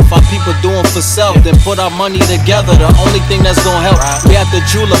 Generational wealth, our people doing for self. Then put our money together. The only thing that's gonna help. We at the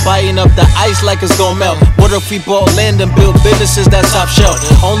jeweler buying up the ice like it's gonna melt. What if we bought land and built businesses that top shelf?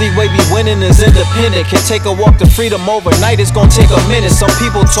 Only way we winning is independent. Can take a walk to freedom overnight. It's gonna take a minute. Some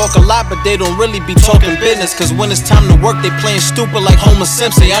people talk a lot, but they don't really be talking business. Cause when it's time to work, they playing stupid like Homer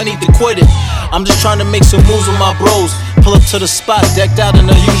Simpson. I need to quit it. I'm just trying to make some moves with my bros. Pull up to the spot, decked out in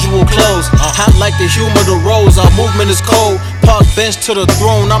the usual clothes. Hot like the humor, the rose. Our movement is cold. Park bench to the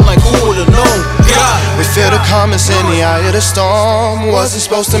throne. I'm like, who would've known? God. We feel the comments in the eye of the storm. Wasn't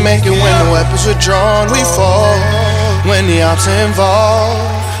supposed to make it when the weapons were drawn. We fall when the ops are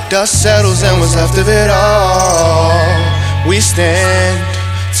involved. Dust settles and what's left of it all. We stand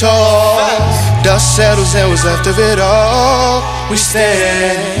tall. Dust settles and what's left of it all. We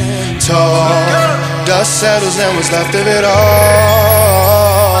stand tall. Dust settles and what's left of it all.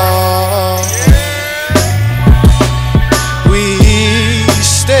 We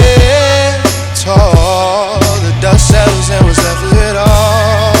stand tall. The dust settles and what's left of it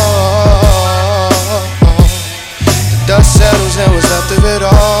all. The dust settles and what's left of it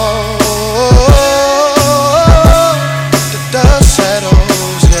all. The dust settles.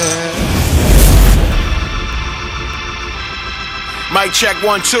 Mic check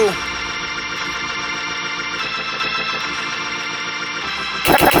 1, 2.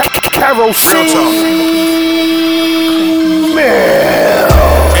 Carol C.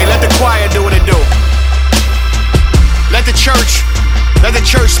 Hey, let the choir do what it do. Let the church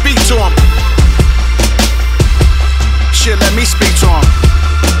speak to him. Shit, let me speak to him.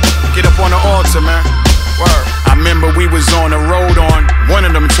 Get up on the altar, man. Word. I remember we was on the road on one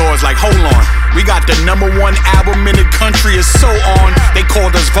of them tours, like, hold on. We got the #1 album in the country, it's so on. They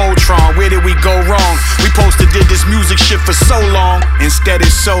called us Voltron, where did we go wrong? We posted did this music shit for so long, instead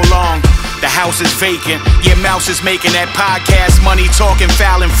it's so long. The house is vacant, yeah, Mouse is making that podcast money, talking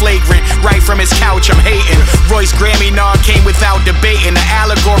foul and flagrant. Right from his couch, I'm hating. Royce Grammy nod came without debating. The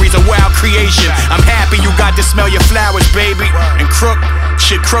allegory's a wild creation. I'm happy you got to smell your flowers, baby. And Crook,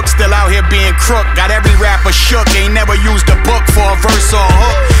 shit, Crook still out here being crook. Got every rapper shook, ain't never used a book for a verse or a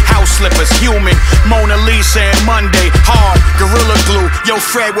hook. House slippers, human, Mona Lisa and Monday, hard, Gorilla Glue, Yo,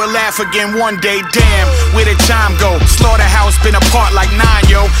 Fred will laugh again one day. Damn, where did time go? Slaughterhouse been apart like 9,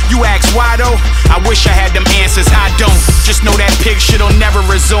 yo. You ask why though? I wish I had them answers, I don't. Just know that pig shit'll never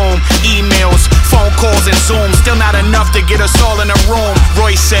resume. Emails, phone calls, and Zoom, still not enough to get us all in a room.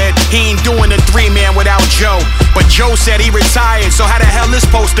 Roy said he ain't doing the 3-man without Joe, but Joe said he retired, so how the hell is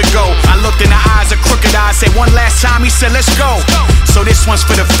supposed to go? I looked in the eyes of Crooked Eye, said one last time, he said let's go. So this one's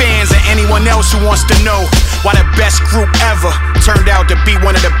for the fans and anyone else who wants to know why the best group ever turned out to be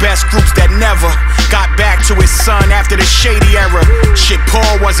one of the best groups that never got back to his son after the shady era. Shit,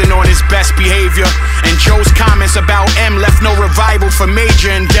 Paul wasn't on his best behavior, and Joe's comments about M left no revival for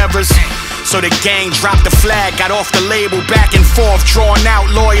major endeavors. So the gang dropped the flag, got off the label, back and forth, drawn out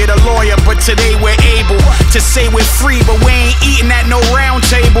lawyer to lawyer. But today we're able to say we're free, but we ain't eating at no round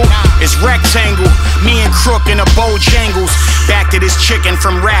table. It's rectangle, me and Crook in a Bojangles. Back to this chicken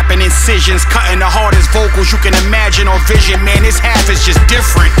from rapping incisions, cutting the hardest vocals you can imagine on Vision. Man, this half is just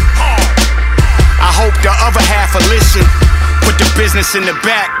different. I hope the other half will listen, put the business in the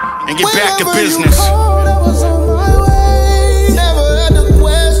back, and get back to business.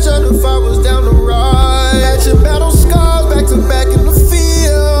 If I was down the ride, matching battle scars back to back in the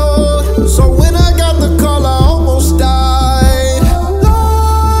field. So when I got the call, I almost died.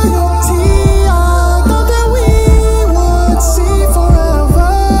 Loyalty, I thought that we would see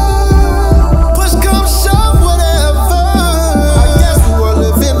forever. Push come shove, whatever. I guess we were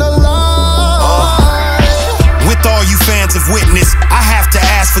living a lie. With all you fans of Witness, I have to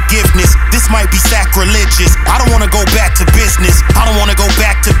ask forgiveness. This might be sacrilegious. I don't wanna go back to business. I don't wanna go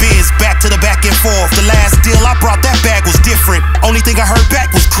back to biz, back to the back and forth. The last deal I brought, that bag was different. Only thing I heard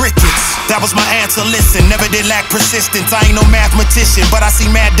back was crickets. That was my answer, listen. Never did lack persistence. I ain't no mathematician, but I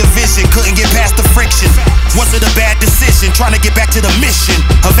see mad division. Couldn't get past the friction. Was it a bad decision? Trying to get back to the mission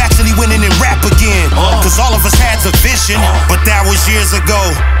of actually winning and rap again. Cause all of us had the vision, but that was years ago.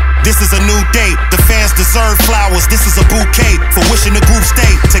 This is a new day, the fans deserve flowers. This is a bouquet for wishing the group stay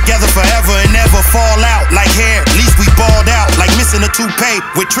together forever and never fall out. Like hair, at least we balled out. Like missing a toupee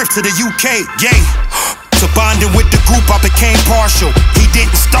with trips to the UK, yay. To bonding with the group, I became partial. He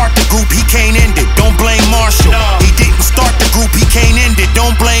didn't start the group, he can't end it. Don't blame Marshall. He didn't start the group, he can't end it.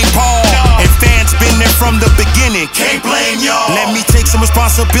 Don't blame Paul. And fans been there from the beginning. Can't blame y'all. Let me take some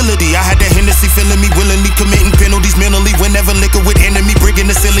responsibility. I had that Hennessy feeling me, willingly committing penalties mentally. Whenever liquor with enemy, bringing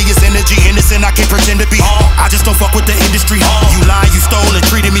the silliest energy. Innocent, I can't pretend to be. I just don't fuck with the industry. You lied, you stole, and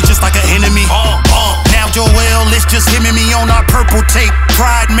treated me just like an enemy. Now Joel, it's just him and me on our purple tape.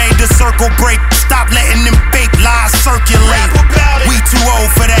 Pride made the circle break. Stop letting them fake lies circulate. We too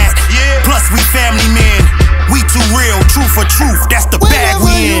old for that. Plus we family men. We too real, truth for truth. That's the bag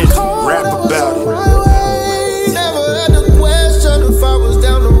we in. Rap about it. Never had to question if I was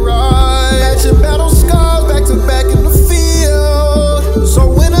down the ride. Matching battle scars back to back in the field. So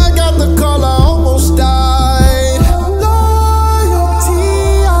when I got the call, I almost died. Loyalty,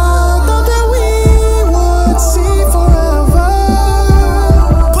 I thought that we would see forever.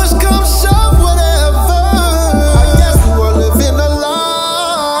 Push come shove, whatever. I guess we were living a lie.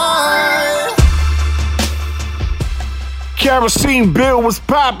 Kerosene Bill was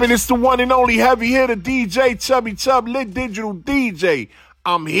popping. It's the one and only heavy hitter DJ Chubby Chub, Lit Digital DJ.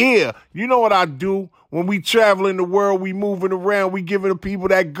 I'm here. You know what I do. When we traveling the world, we moving around, we giving the people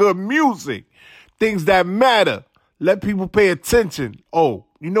that good music. Things that matter. Let people pay attention. Oh,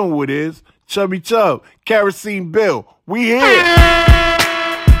 you know who it is. Chubby Chub, Kerosene Bill. We here. Yeah.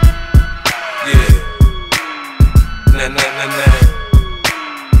 Nah, nah, nah, nah.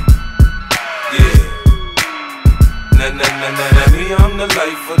 Yeah. Nah, nah, nah, nah, nah. Me, I'm the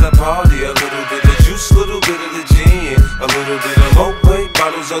life of the party. A little bit of juice, little bit of the gin. A little bit of Moet,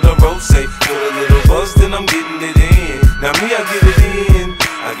 bottles of the rosé. Put a little buzz, then I'm getting it in. Now me, I get it in.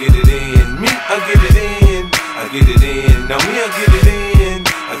 I get it in. Me, I get it in. I get it in. Now me, I get it in.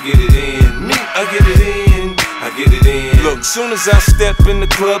 I get it in. Me, I get it in. I get it in. Look, soon as I step in the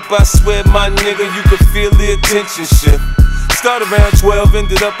club, I swear, my nigga, you can feel the attention shift. Start around 12,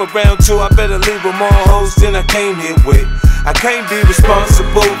 ended up around 2. I better leave with more hoes than I came here with. I can't be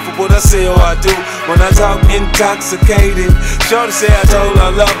responsible for what I say or I do when I talk intoxicated. Shorty say I told her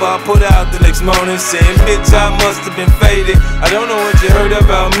I love her, I put out the next morning saying, bitch, I must have been faded. I don't know what you heard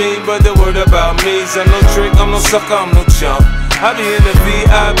about me, but the word about me is I'm no trick, I'm no sucker, I'm no chump. I be in the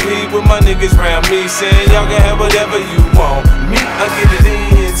VIP with my niggas round me saying y'all can have whatever you want. Me, I get it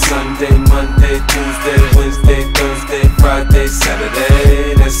in. Sunday, Monday, Tuesday, Wednesday, Thursday, Friday,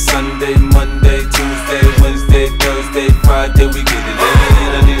 Saturday. That's Sunday, Monday, Tuesday, Wednesday, Thursday, Friday. We get it in.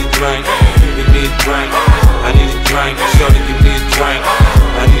 I need a drink. Give me a drink. I need a drink. Shorty, give me a drink.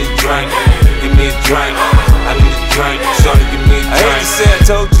 I need a drink. Give me a drink. I need a drink. Shorty, give me a drink. I hate to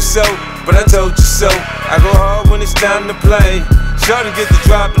told you so, but I told you so. I go hard when it's time to play. Shorty get the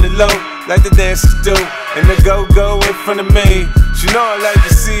drop in the low, like the dancers do, and the go-go in front of me. She know I like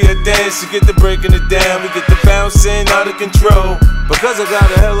to see her dance. She get the breaking it down, we get the bouncing out of control. Because I got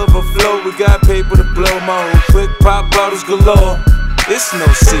a hell of a flow, we got paper to blow. My whole quick pop bottles galore. It's no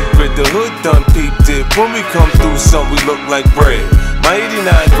secret, the hood done peeped it. When we come through, son, we look like bread. My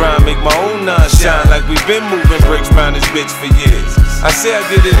 89 grind make my own 9 shine, like we been moving bricks round this bitch for years. I say I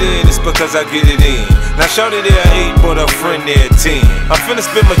get it in, it's because I get it in. Now shorty there 8, but her friend there 10. I'm finna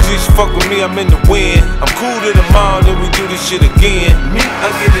spin my G, she fuck with me, I'm in the wind. I'm cool to the mall, then we do this shit again. Me, I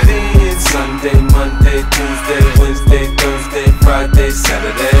get it in. Sunday, Monday, Tuesday, Wednesday, Thursday, Friday,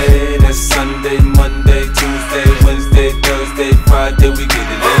 Saturday. That's Sunday, Monday, Tuesday, Wednesday, Thursday, Friday, we get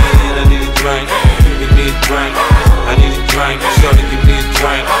it in. I need a drink, give me a drink. I need a drink, shorty, give me a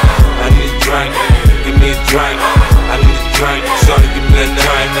drink. I need a drink, give me a drink. I need a drink, shorty, give me a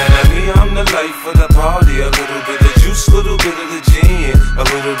drink. Now me, I'm the life of the party. A little bit of juice, little bit of the gin, a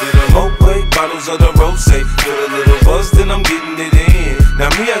little bit of Moet, bottles of the rosé. Feel a little buzz, then I'm getting it in. Now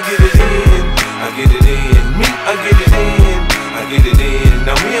me, I get it in, I get it in. Me, I get it in, I get it in.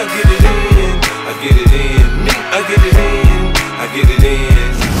 Now me, I get it in, I get it in. Me, I get it in, I get it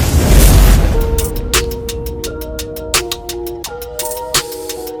in.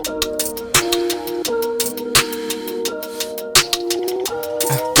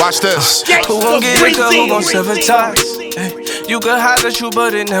 Watch this. Who gon' get it, who gon' sabotage? You could hide the truth,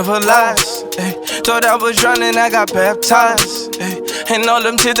 but it never lies. Thought I was drowning, I got baptized. And all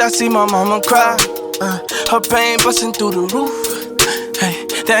them tears, I see my mama cry. Her pain busting through the roof.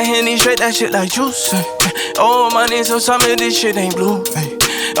 That Henny straight, that shit like juice. Old money, so some of this shit ain't blue.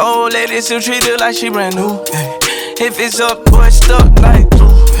 Old lady still treat her like she brand new. If it's up, boy, stuck like glue.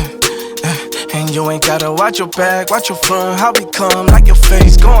 And you ain't gotta watch your back, watch your front. How we come, like your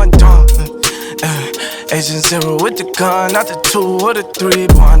face going dumb. Agent Zero with the gun, not the 2 or the 3,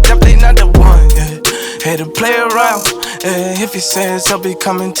 boy, I'm definitely not the one. Had to play around. If he says I'll be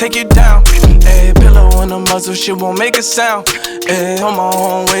coming, take you down. Pillow on the muzzle, shit won't make a sound. On my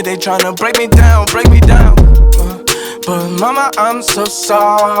own way, they tryna break me down, break me down. But mama, I'm so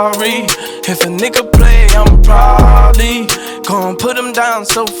sorry. If a nigga play, I'm probably gon' put him down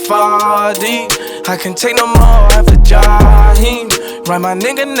so far deep. I can take no more after Jaheim. Write my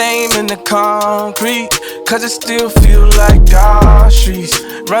nigga name in the concrete, cause it still feel like dark streets.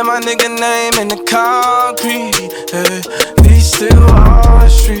 Write my nigga name in the concrete, these still are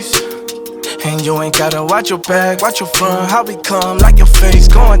streets. And you ain't gotta watch your back, watch your front. How we come, like your face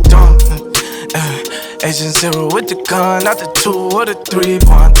going dumb. Agent Zero with the gun, not the 2 or the 3,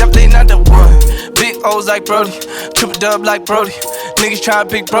 boy, I'm definitely not the one. Big O's like Brody, triple dub like Brody. Niggas try to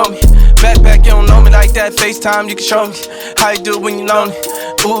big bro me. Back, you don't know me like that. FaceTime, you can show me how you do it when you lonely.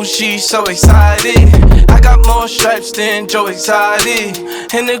 Ooh, she's so excited. I got more stripes than Joe Exotic.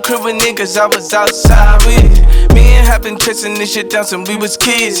 In the crib with niggas I was outside with. Me and Hap been chasing this shit down since we was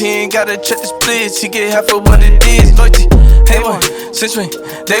kids. He ain't gotta check the splits, he get half of what it is. Loyalty, hey one, since when,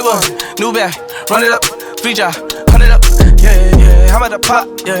 day one. New bag, run it up, free job, 100 up. Yeah, how about the pop?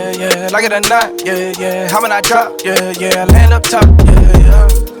 Yeah, like it or not, yeah. How about I drop? Yeah, land up top, yeah.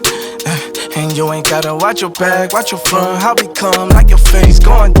 And you ain't gotta watch your back, watch your front. How we come, like your face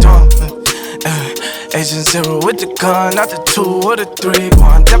going dumb. Agent Zero with the gun, not the 2 or the 3, boy,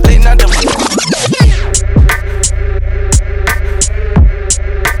 I'm definitely not the one.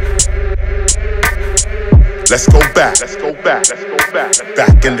 Let's go back.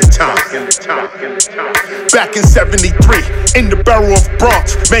 Back in the time. Back in 73, in the barrel of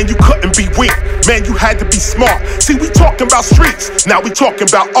Bronx. Man, you couldn't be weak. Man, you had to be smart. See, we talking about streets. Now we talking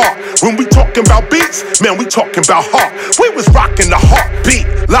about art. When we talking about beats, man, we talking about heart. We was rocking the heartbeat,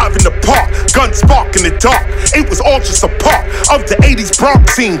 live in the park. Gun spark in the dark. It was all just a part of the 80s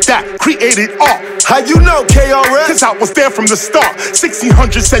Bronx scene that created art. How you know, KRS? Cause I was there from the start.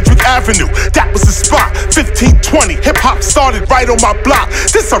 1600 Sedgwick Avenue, that was the spot. 1520, hip-hop started right on my block.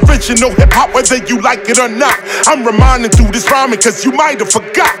 This original hip-hop, whether you like it or not. I'm reminding through this rhyming cause you might have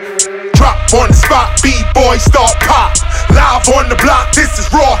forgot. Drop on the spot, B-boy start pop. Live on the block, this is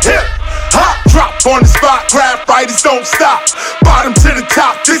raw hip hop. Drop on the spot, grab writers don't stop. Bottom to the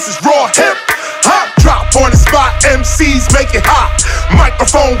top, this is raw hip hop. Drop on the spot, MCs make it hot.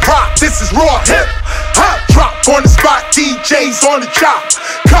 Microphone rock, this is raw hip hop. Drop on the spot, DJs on the chop.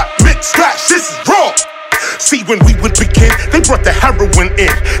 Cut, mix, scratch, this is raw. See, when we would begin, they brought the heroin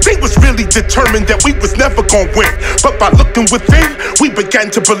in. They was really determined that we was never gonna win. But by looking within, we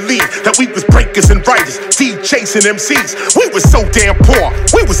began to believe that we was breakers and writers, DJs and MCs. We was so damn poor,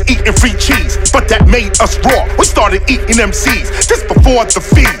 we was eating free cheese, but that made us raw. We started eating MCs just before the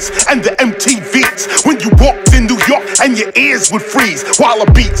fees and the MTVs. When you walked in New York and your ears would freeze, Walla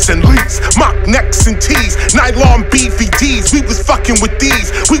beats and leaks, mock necks and tees, nylon BVDs. We was fucking with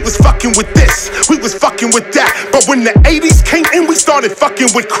these, we was fucking with this, we was fucking with that. But when the 80s came in, we started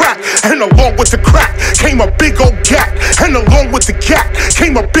fucking with crack, and along with the crack came a big old gat, and along with the gat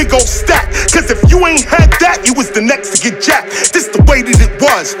came a big old stack. Cause if you ain't had that, you was the next to get jacked. This the way that it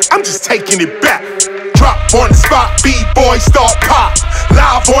was, I'm just taking it back. Drop on the spot, B-boy start pop.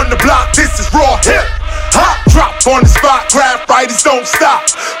 Live on the block, this is raw hip hop. Drop on the spot, grab writers don't stop.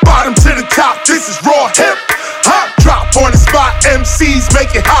 Bottom to the top, this is raw hip hop. Drop on the spot, MCs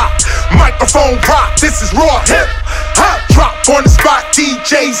make it hot. Microphone rock, this is raw hip hop. Drop on the spot,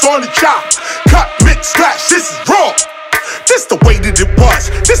 DJs on the chop. Cut, mix, scratch, this is raw. This the way that it was,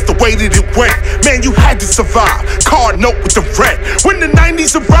 this the way that it went. Man, you had to survive, card note with the rent. When the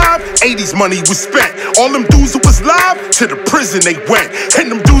 90s arrived, 80s money was spent. All them dudes that was live, to the prison they went.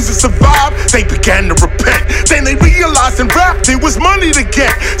 And them dudes that survived, they began to repent. Then they realized in rap, there was money to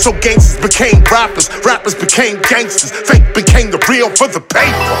get. So gangsters became rappers, rappers became gangsters. Fake became the real for the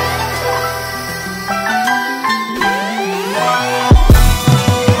paper.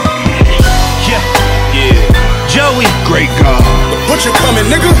 Joey, great God. What you coming,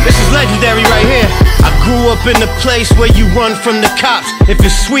 nigga? This is legendary right here. I grew up in the place where you run from the cops if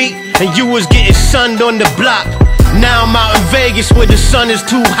it's sweet and you was getting sunned on the block. Now I'm out in Vegas where the sun is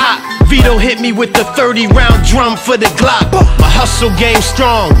too hot. Vito hit me with the 30-round drum for the Glock. My hustle game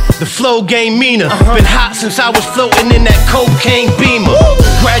strong, the flow game meaner. Been hot since I was floating in that cocaine beamer.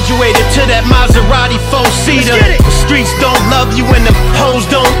 Graduated to that Maserati 4-seater. The streets don't love you and the hoes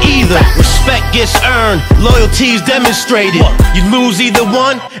don't either. Respect gets earned, loyalty's demonstrated. You lose either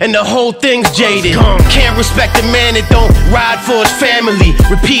one and the whole thing's jaded. Can't respect a man that don't ride for his family.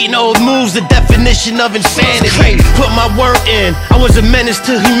 Repeating old moves, the definition of insanity. Put my work in, I was a menace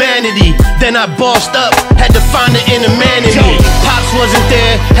to humanity. Then I bossed up, had to find the inner man in me. Pops wasn't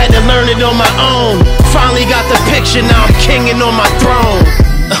there, had to learn it on my own. Finally got the picture, now I'm kinging on my throne.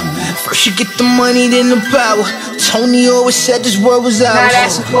 First you get the money, then the power. Tony always said this world was ours. Now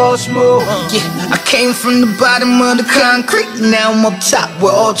that's a boss move. Yeah, I came from the bottom of the concrete. Now I'm up top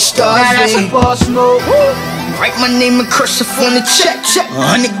where all the stars be. Now that's a boss move. Write my name in cursive on the check.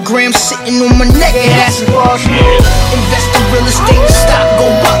 100 grams sitting on my neck. Yeah, that's a boss move. Invest in real estate, the stock go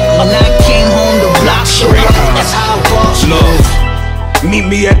up. When I came home, the block showed up. That's how a boss move. Meet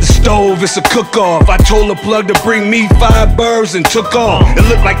me at the stove, it's a cook-off. I told the plug to bring me 5 birds and took off. It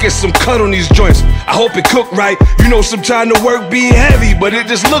looked like it's some cut on these joints. I hope it cooked right. You know sometimes the work be heavy, but it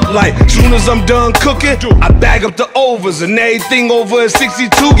just looked like soon as I'm done cooking, I bag up the overs and everything over at 62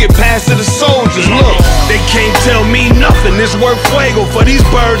 get passed to the soldiers. Look, they can't tell me nothing. This work fuego. For these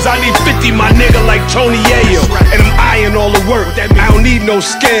birds, I need 50, my nigga, like Tony Yayo. And I'm eyeing all the work. I don't need no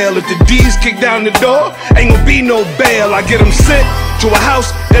scale. If the D's kick down the door, ain't gonna be no bail. I get them sent to a house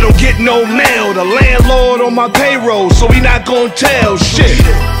that don't get no mail. The landlord on my payroll, so he not gonna tell shit.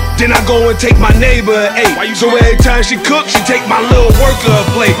 Then I go and take my neighbor an 8. So every time she cook, she take my little worker a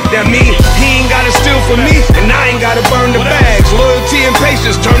plate. That mean he ain't gotta steal from me, and I ain't gotta burn the bags. Loyalty and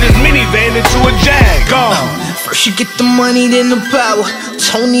patience turn this minivan into a Jag. First you get the money, then the power.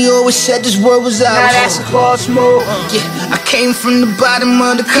 Tony always said this world was ours. Now that's a boss move. Yeah, I came from the bottom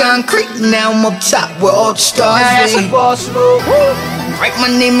of the concrete. Now I'm up top where all the stars be. Now that's a boss move. Write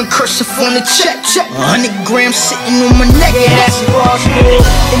my name in cursive on the check. 100 grams sitting on my neck. Yeah, that's a boss move.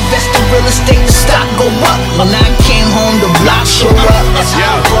 Invest in real estate, the stock go up. When I came home, the block showed up. That's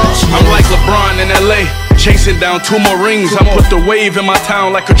how a boss move. I'm like LeBron in LA, chasing down 2 more rings. I put the wave in my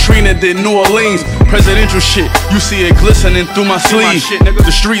town like Katrina did New Orleans. Presidential shit, you see it glistening through my sleeve.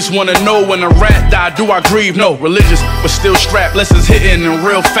 The streets wanna know when a rat died, do I grieve? No, religious, but still strapped. Lessons hitting and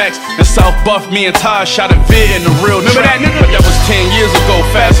real facts. In South Buff, me and Todd shot a vid in the real trap. But that was 10 years ago,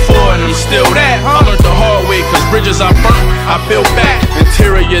 fast forward and I'm still that. I learned the hard way, cause bridges I burnt, I built back.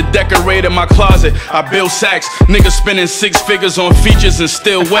 Interior decorated my closet, I built sacks. Niggas spending 6 figures on features and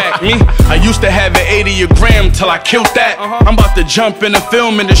still whack me. I used to have an 80 a gram till I killed that. I'm about to jump in the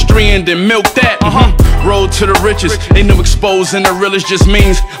film industry and then milk that. Road to the riches, ain't no exposing the realest, just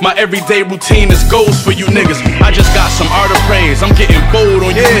means my everyday routine is goals for you niggas. I just got some art of praise, I'm getting bold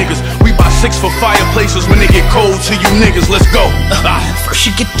on you niggas. We buy 6 for fireplaces when they get cold to you niggas, let's go. First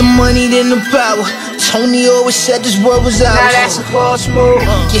you get the money, then the power. Tony always said this world was ours. Now that's a boss move.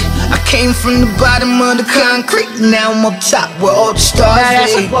 Yeah, I came from the bottom of the concrete. Now I'm up top where all the stars Now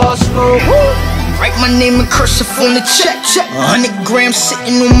that's a boss move. Write my name in cursive on the check. 100 grams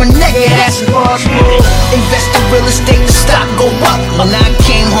sitting on my neck. Yeah, that's a boss move. Invest in real estate, the stock go up. When I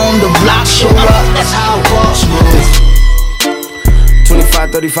came home, the block show up. That's how a boss move.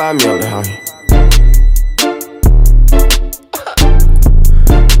 25, 35 mil, homie.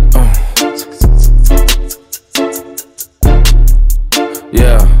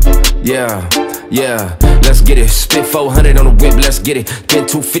 Yeah, let's get it. Spit 400 on the whip, let's get it. Spend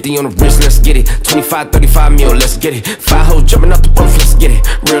 250 on the wrist, let's get it. 25, 35 mil, let's get it. 5 hoes jumping off the roof, let's get it.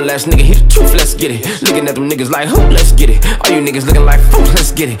 Real ass nigga, hit the truth, let's get it. Looking at them niggas like, who, let's get it. All you niggas looking like fools,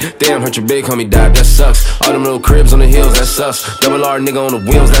 let's get it. Damn, hurt your big homie died, that sucks. All them little cribs on the hills, that's us. Double R nigga on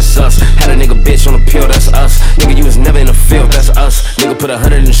the wheels, that's us. Had a nigga bitch on the pill, that's us. Nigga, you was never in the field, that's us. Nigga put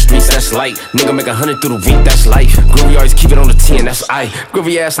 100 in the streets, that's light. Nigga make 100 through the week, that's life. Groovy always keep it on the 10, that's I.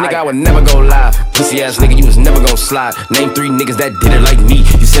 Groovy ass nigga, I would never go live. Pussy ass nigga, you was never gon' slide. Name 3 niggas that did it like me.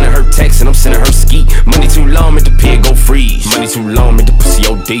 You sending her text and I'm sending her ski. Money too long, make the pig go freeze. Money too long, make the pussy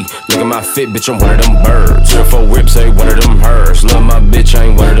OD. Look at my fit, bitch, I'm one of them birds. 3 or 4 whips, ain't one of them hers. Love my bitch, I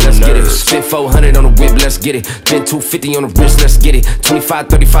ain't one of them nerds. Let's get it. Spit 400 on the whip, let's get it. Spend 250 on the wrist, let's get it. 25,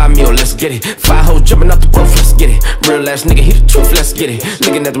 35 mil, let's get it. 5 hoes jumping off the roof, let's get it. Real ass nigga, hit the truth, let's get it.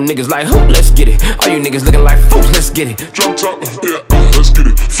 Looking at them niggas like, who, let's get it. All you niggas looking like fools, let's get it. Drop top, yeah, let's get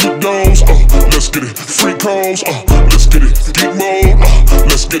it. Flip downs, let's get it. Free calls, let's get it. Deep mode,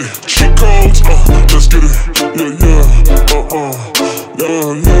 let's get it. Cheat codes, let's get it. Yeah,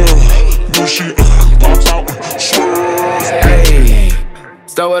 new shit, pops out, hey,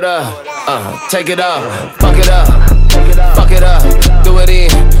 throw it up, take it up, fuck it up, fuck it up, do it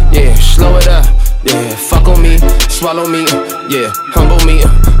in, yeah, slow it up, yeah, fuck on me, swallow me, yeah, humble me,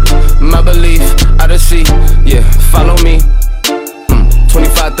 my belief, out of sea, yeah, follow me,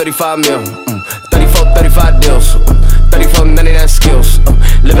 25, 35 mil, 34, 35 deals, 34, 99 skills,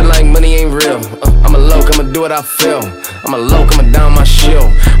 living like money ain't real, I'm a loc, I'ma do what I feel, I'm a loc, I'ma down my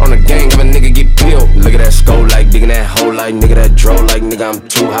shield, on the gang, if a nigga get peeled, look at that skull like, digging that hole like, nigga that dro like, nigga I'm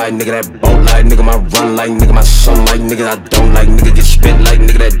too high, nigga that boat like, nigga my run like, nigga my son like, nigga I don't like, nigga get spit like,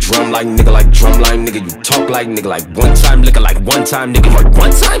 nigga that drum like drum line, nigga you talk like, nigga like one time, liquor like one time, nigga like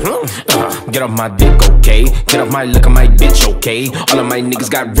one time, get off my dick, okay, get off my liquor, my bitch, okay, all of my niggas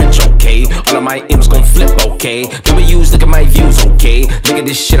got rich, okay, all of my M's gon' flip, okay, W's, look at my views, okay, look at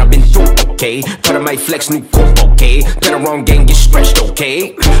this shit I've been through, okay, try to my flex new coupe, okay, play the wrong game, get stretched,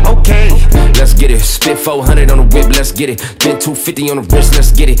 okay, let's get it, spit 400 on the whip, let's get it, spend 250 on the wrist,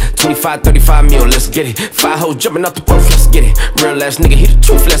 let's get it, 25, 35 mil, let's get it, 5 hoes jumping off the roof, let's get it, real ass nigga, hit the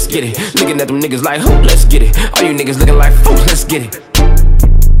truth, let's get it, looking at them niggas like, who, let's get it, all you niggas looking like fools, let's get it,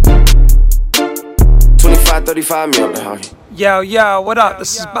 25, 35 mil, homie. Yo, what up?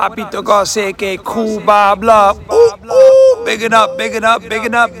 This is Papito Garcia, aka Cool Bob Love. Ooh, biggin' up.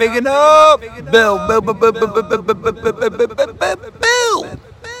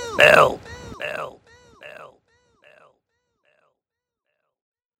 Bill.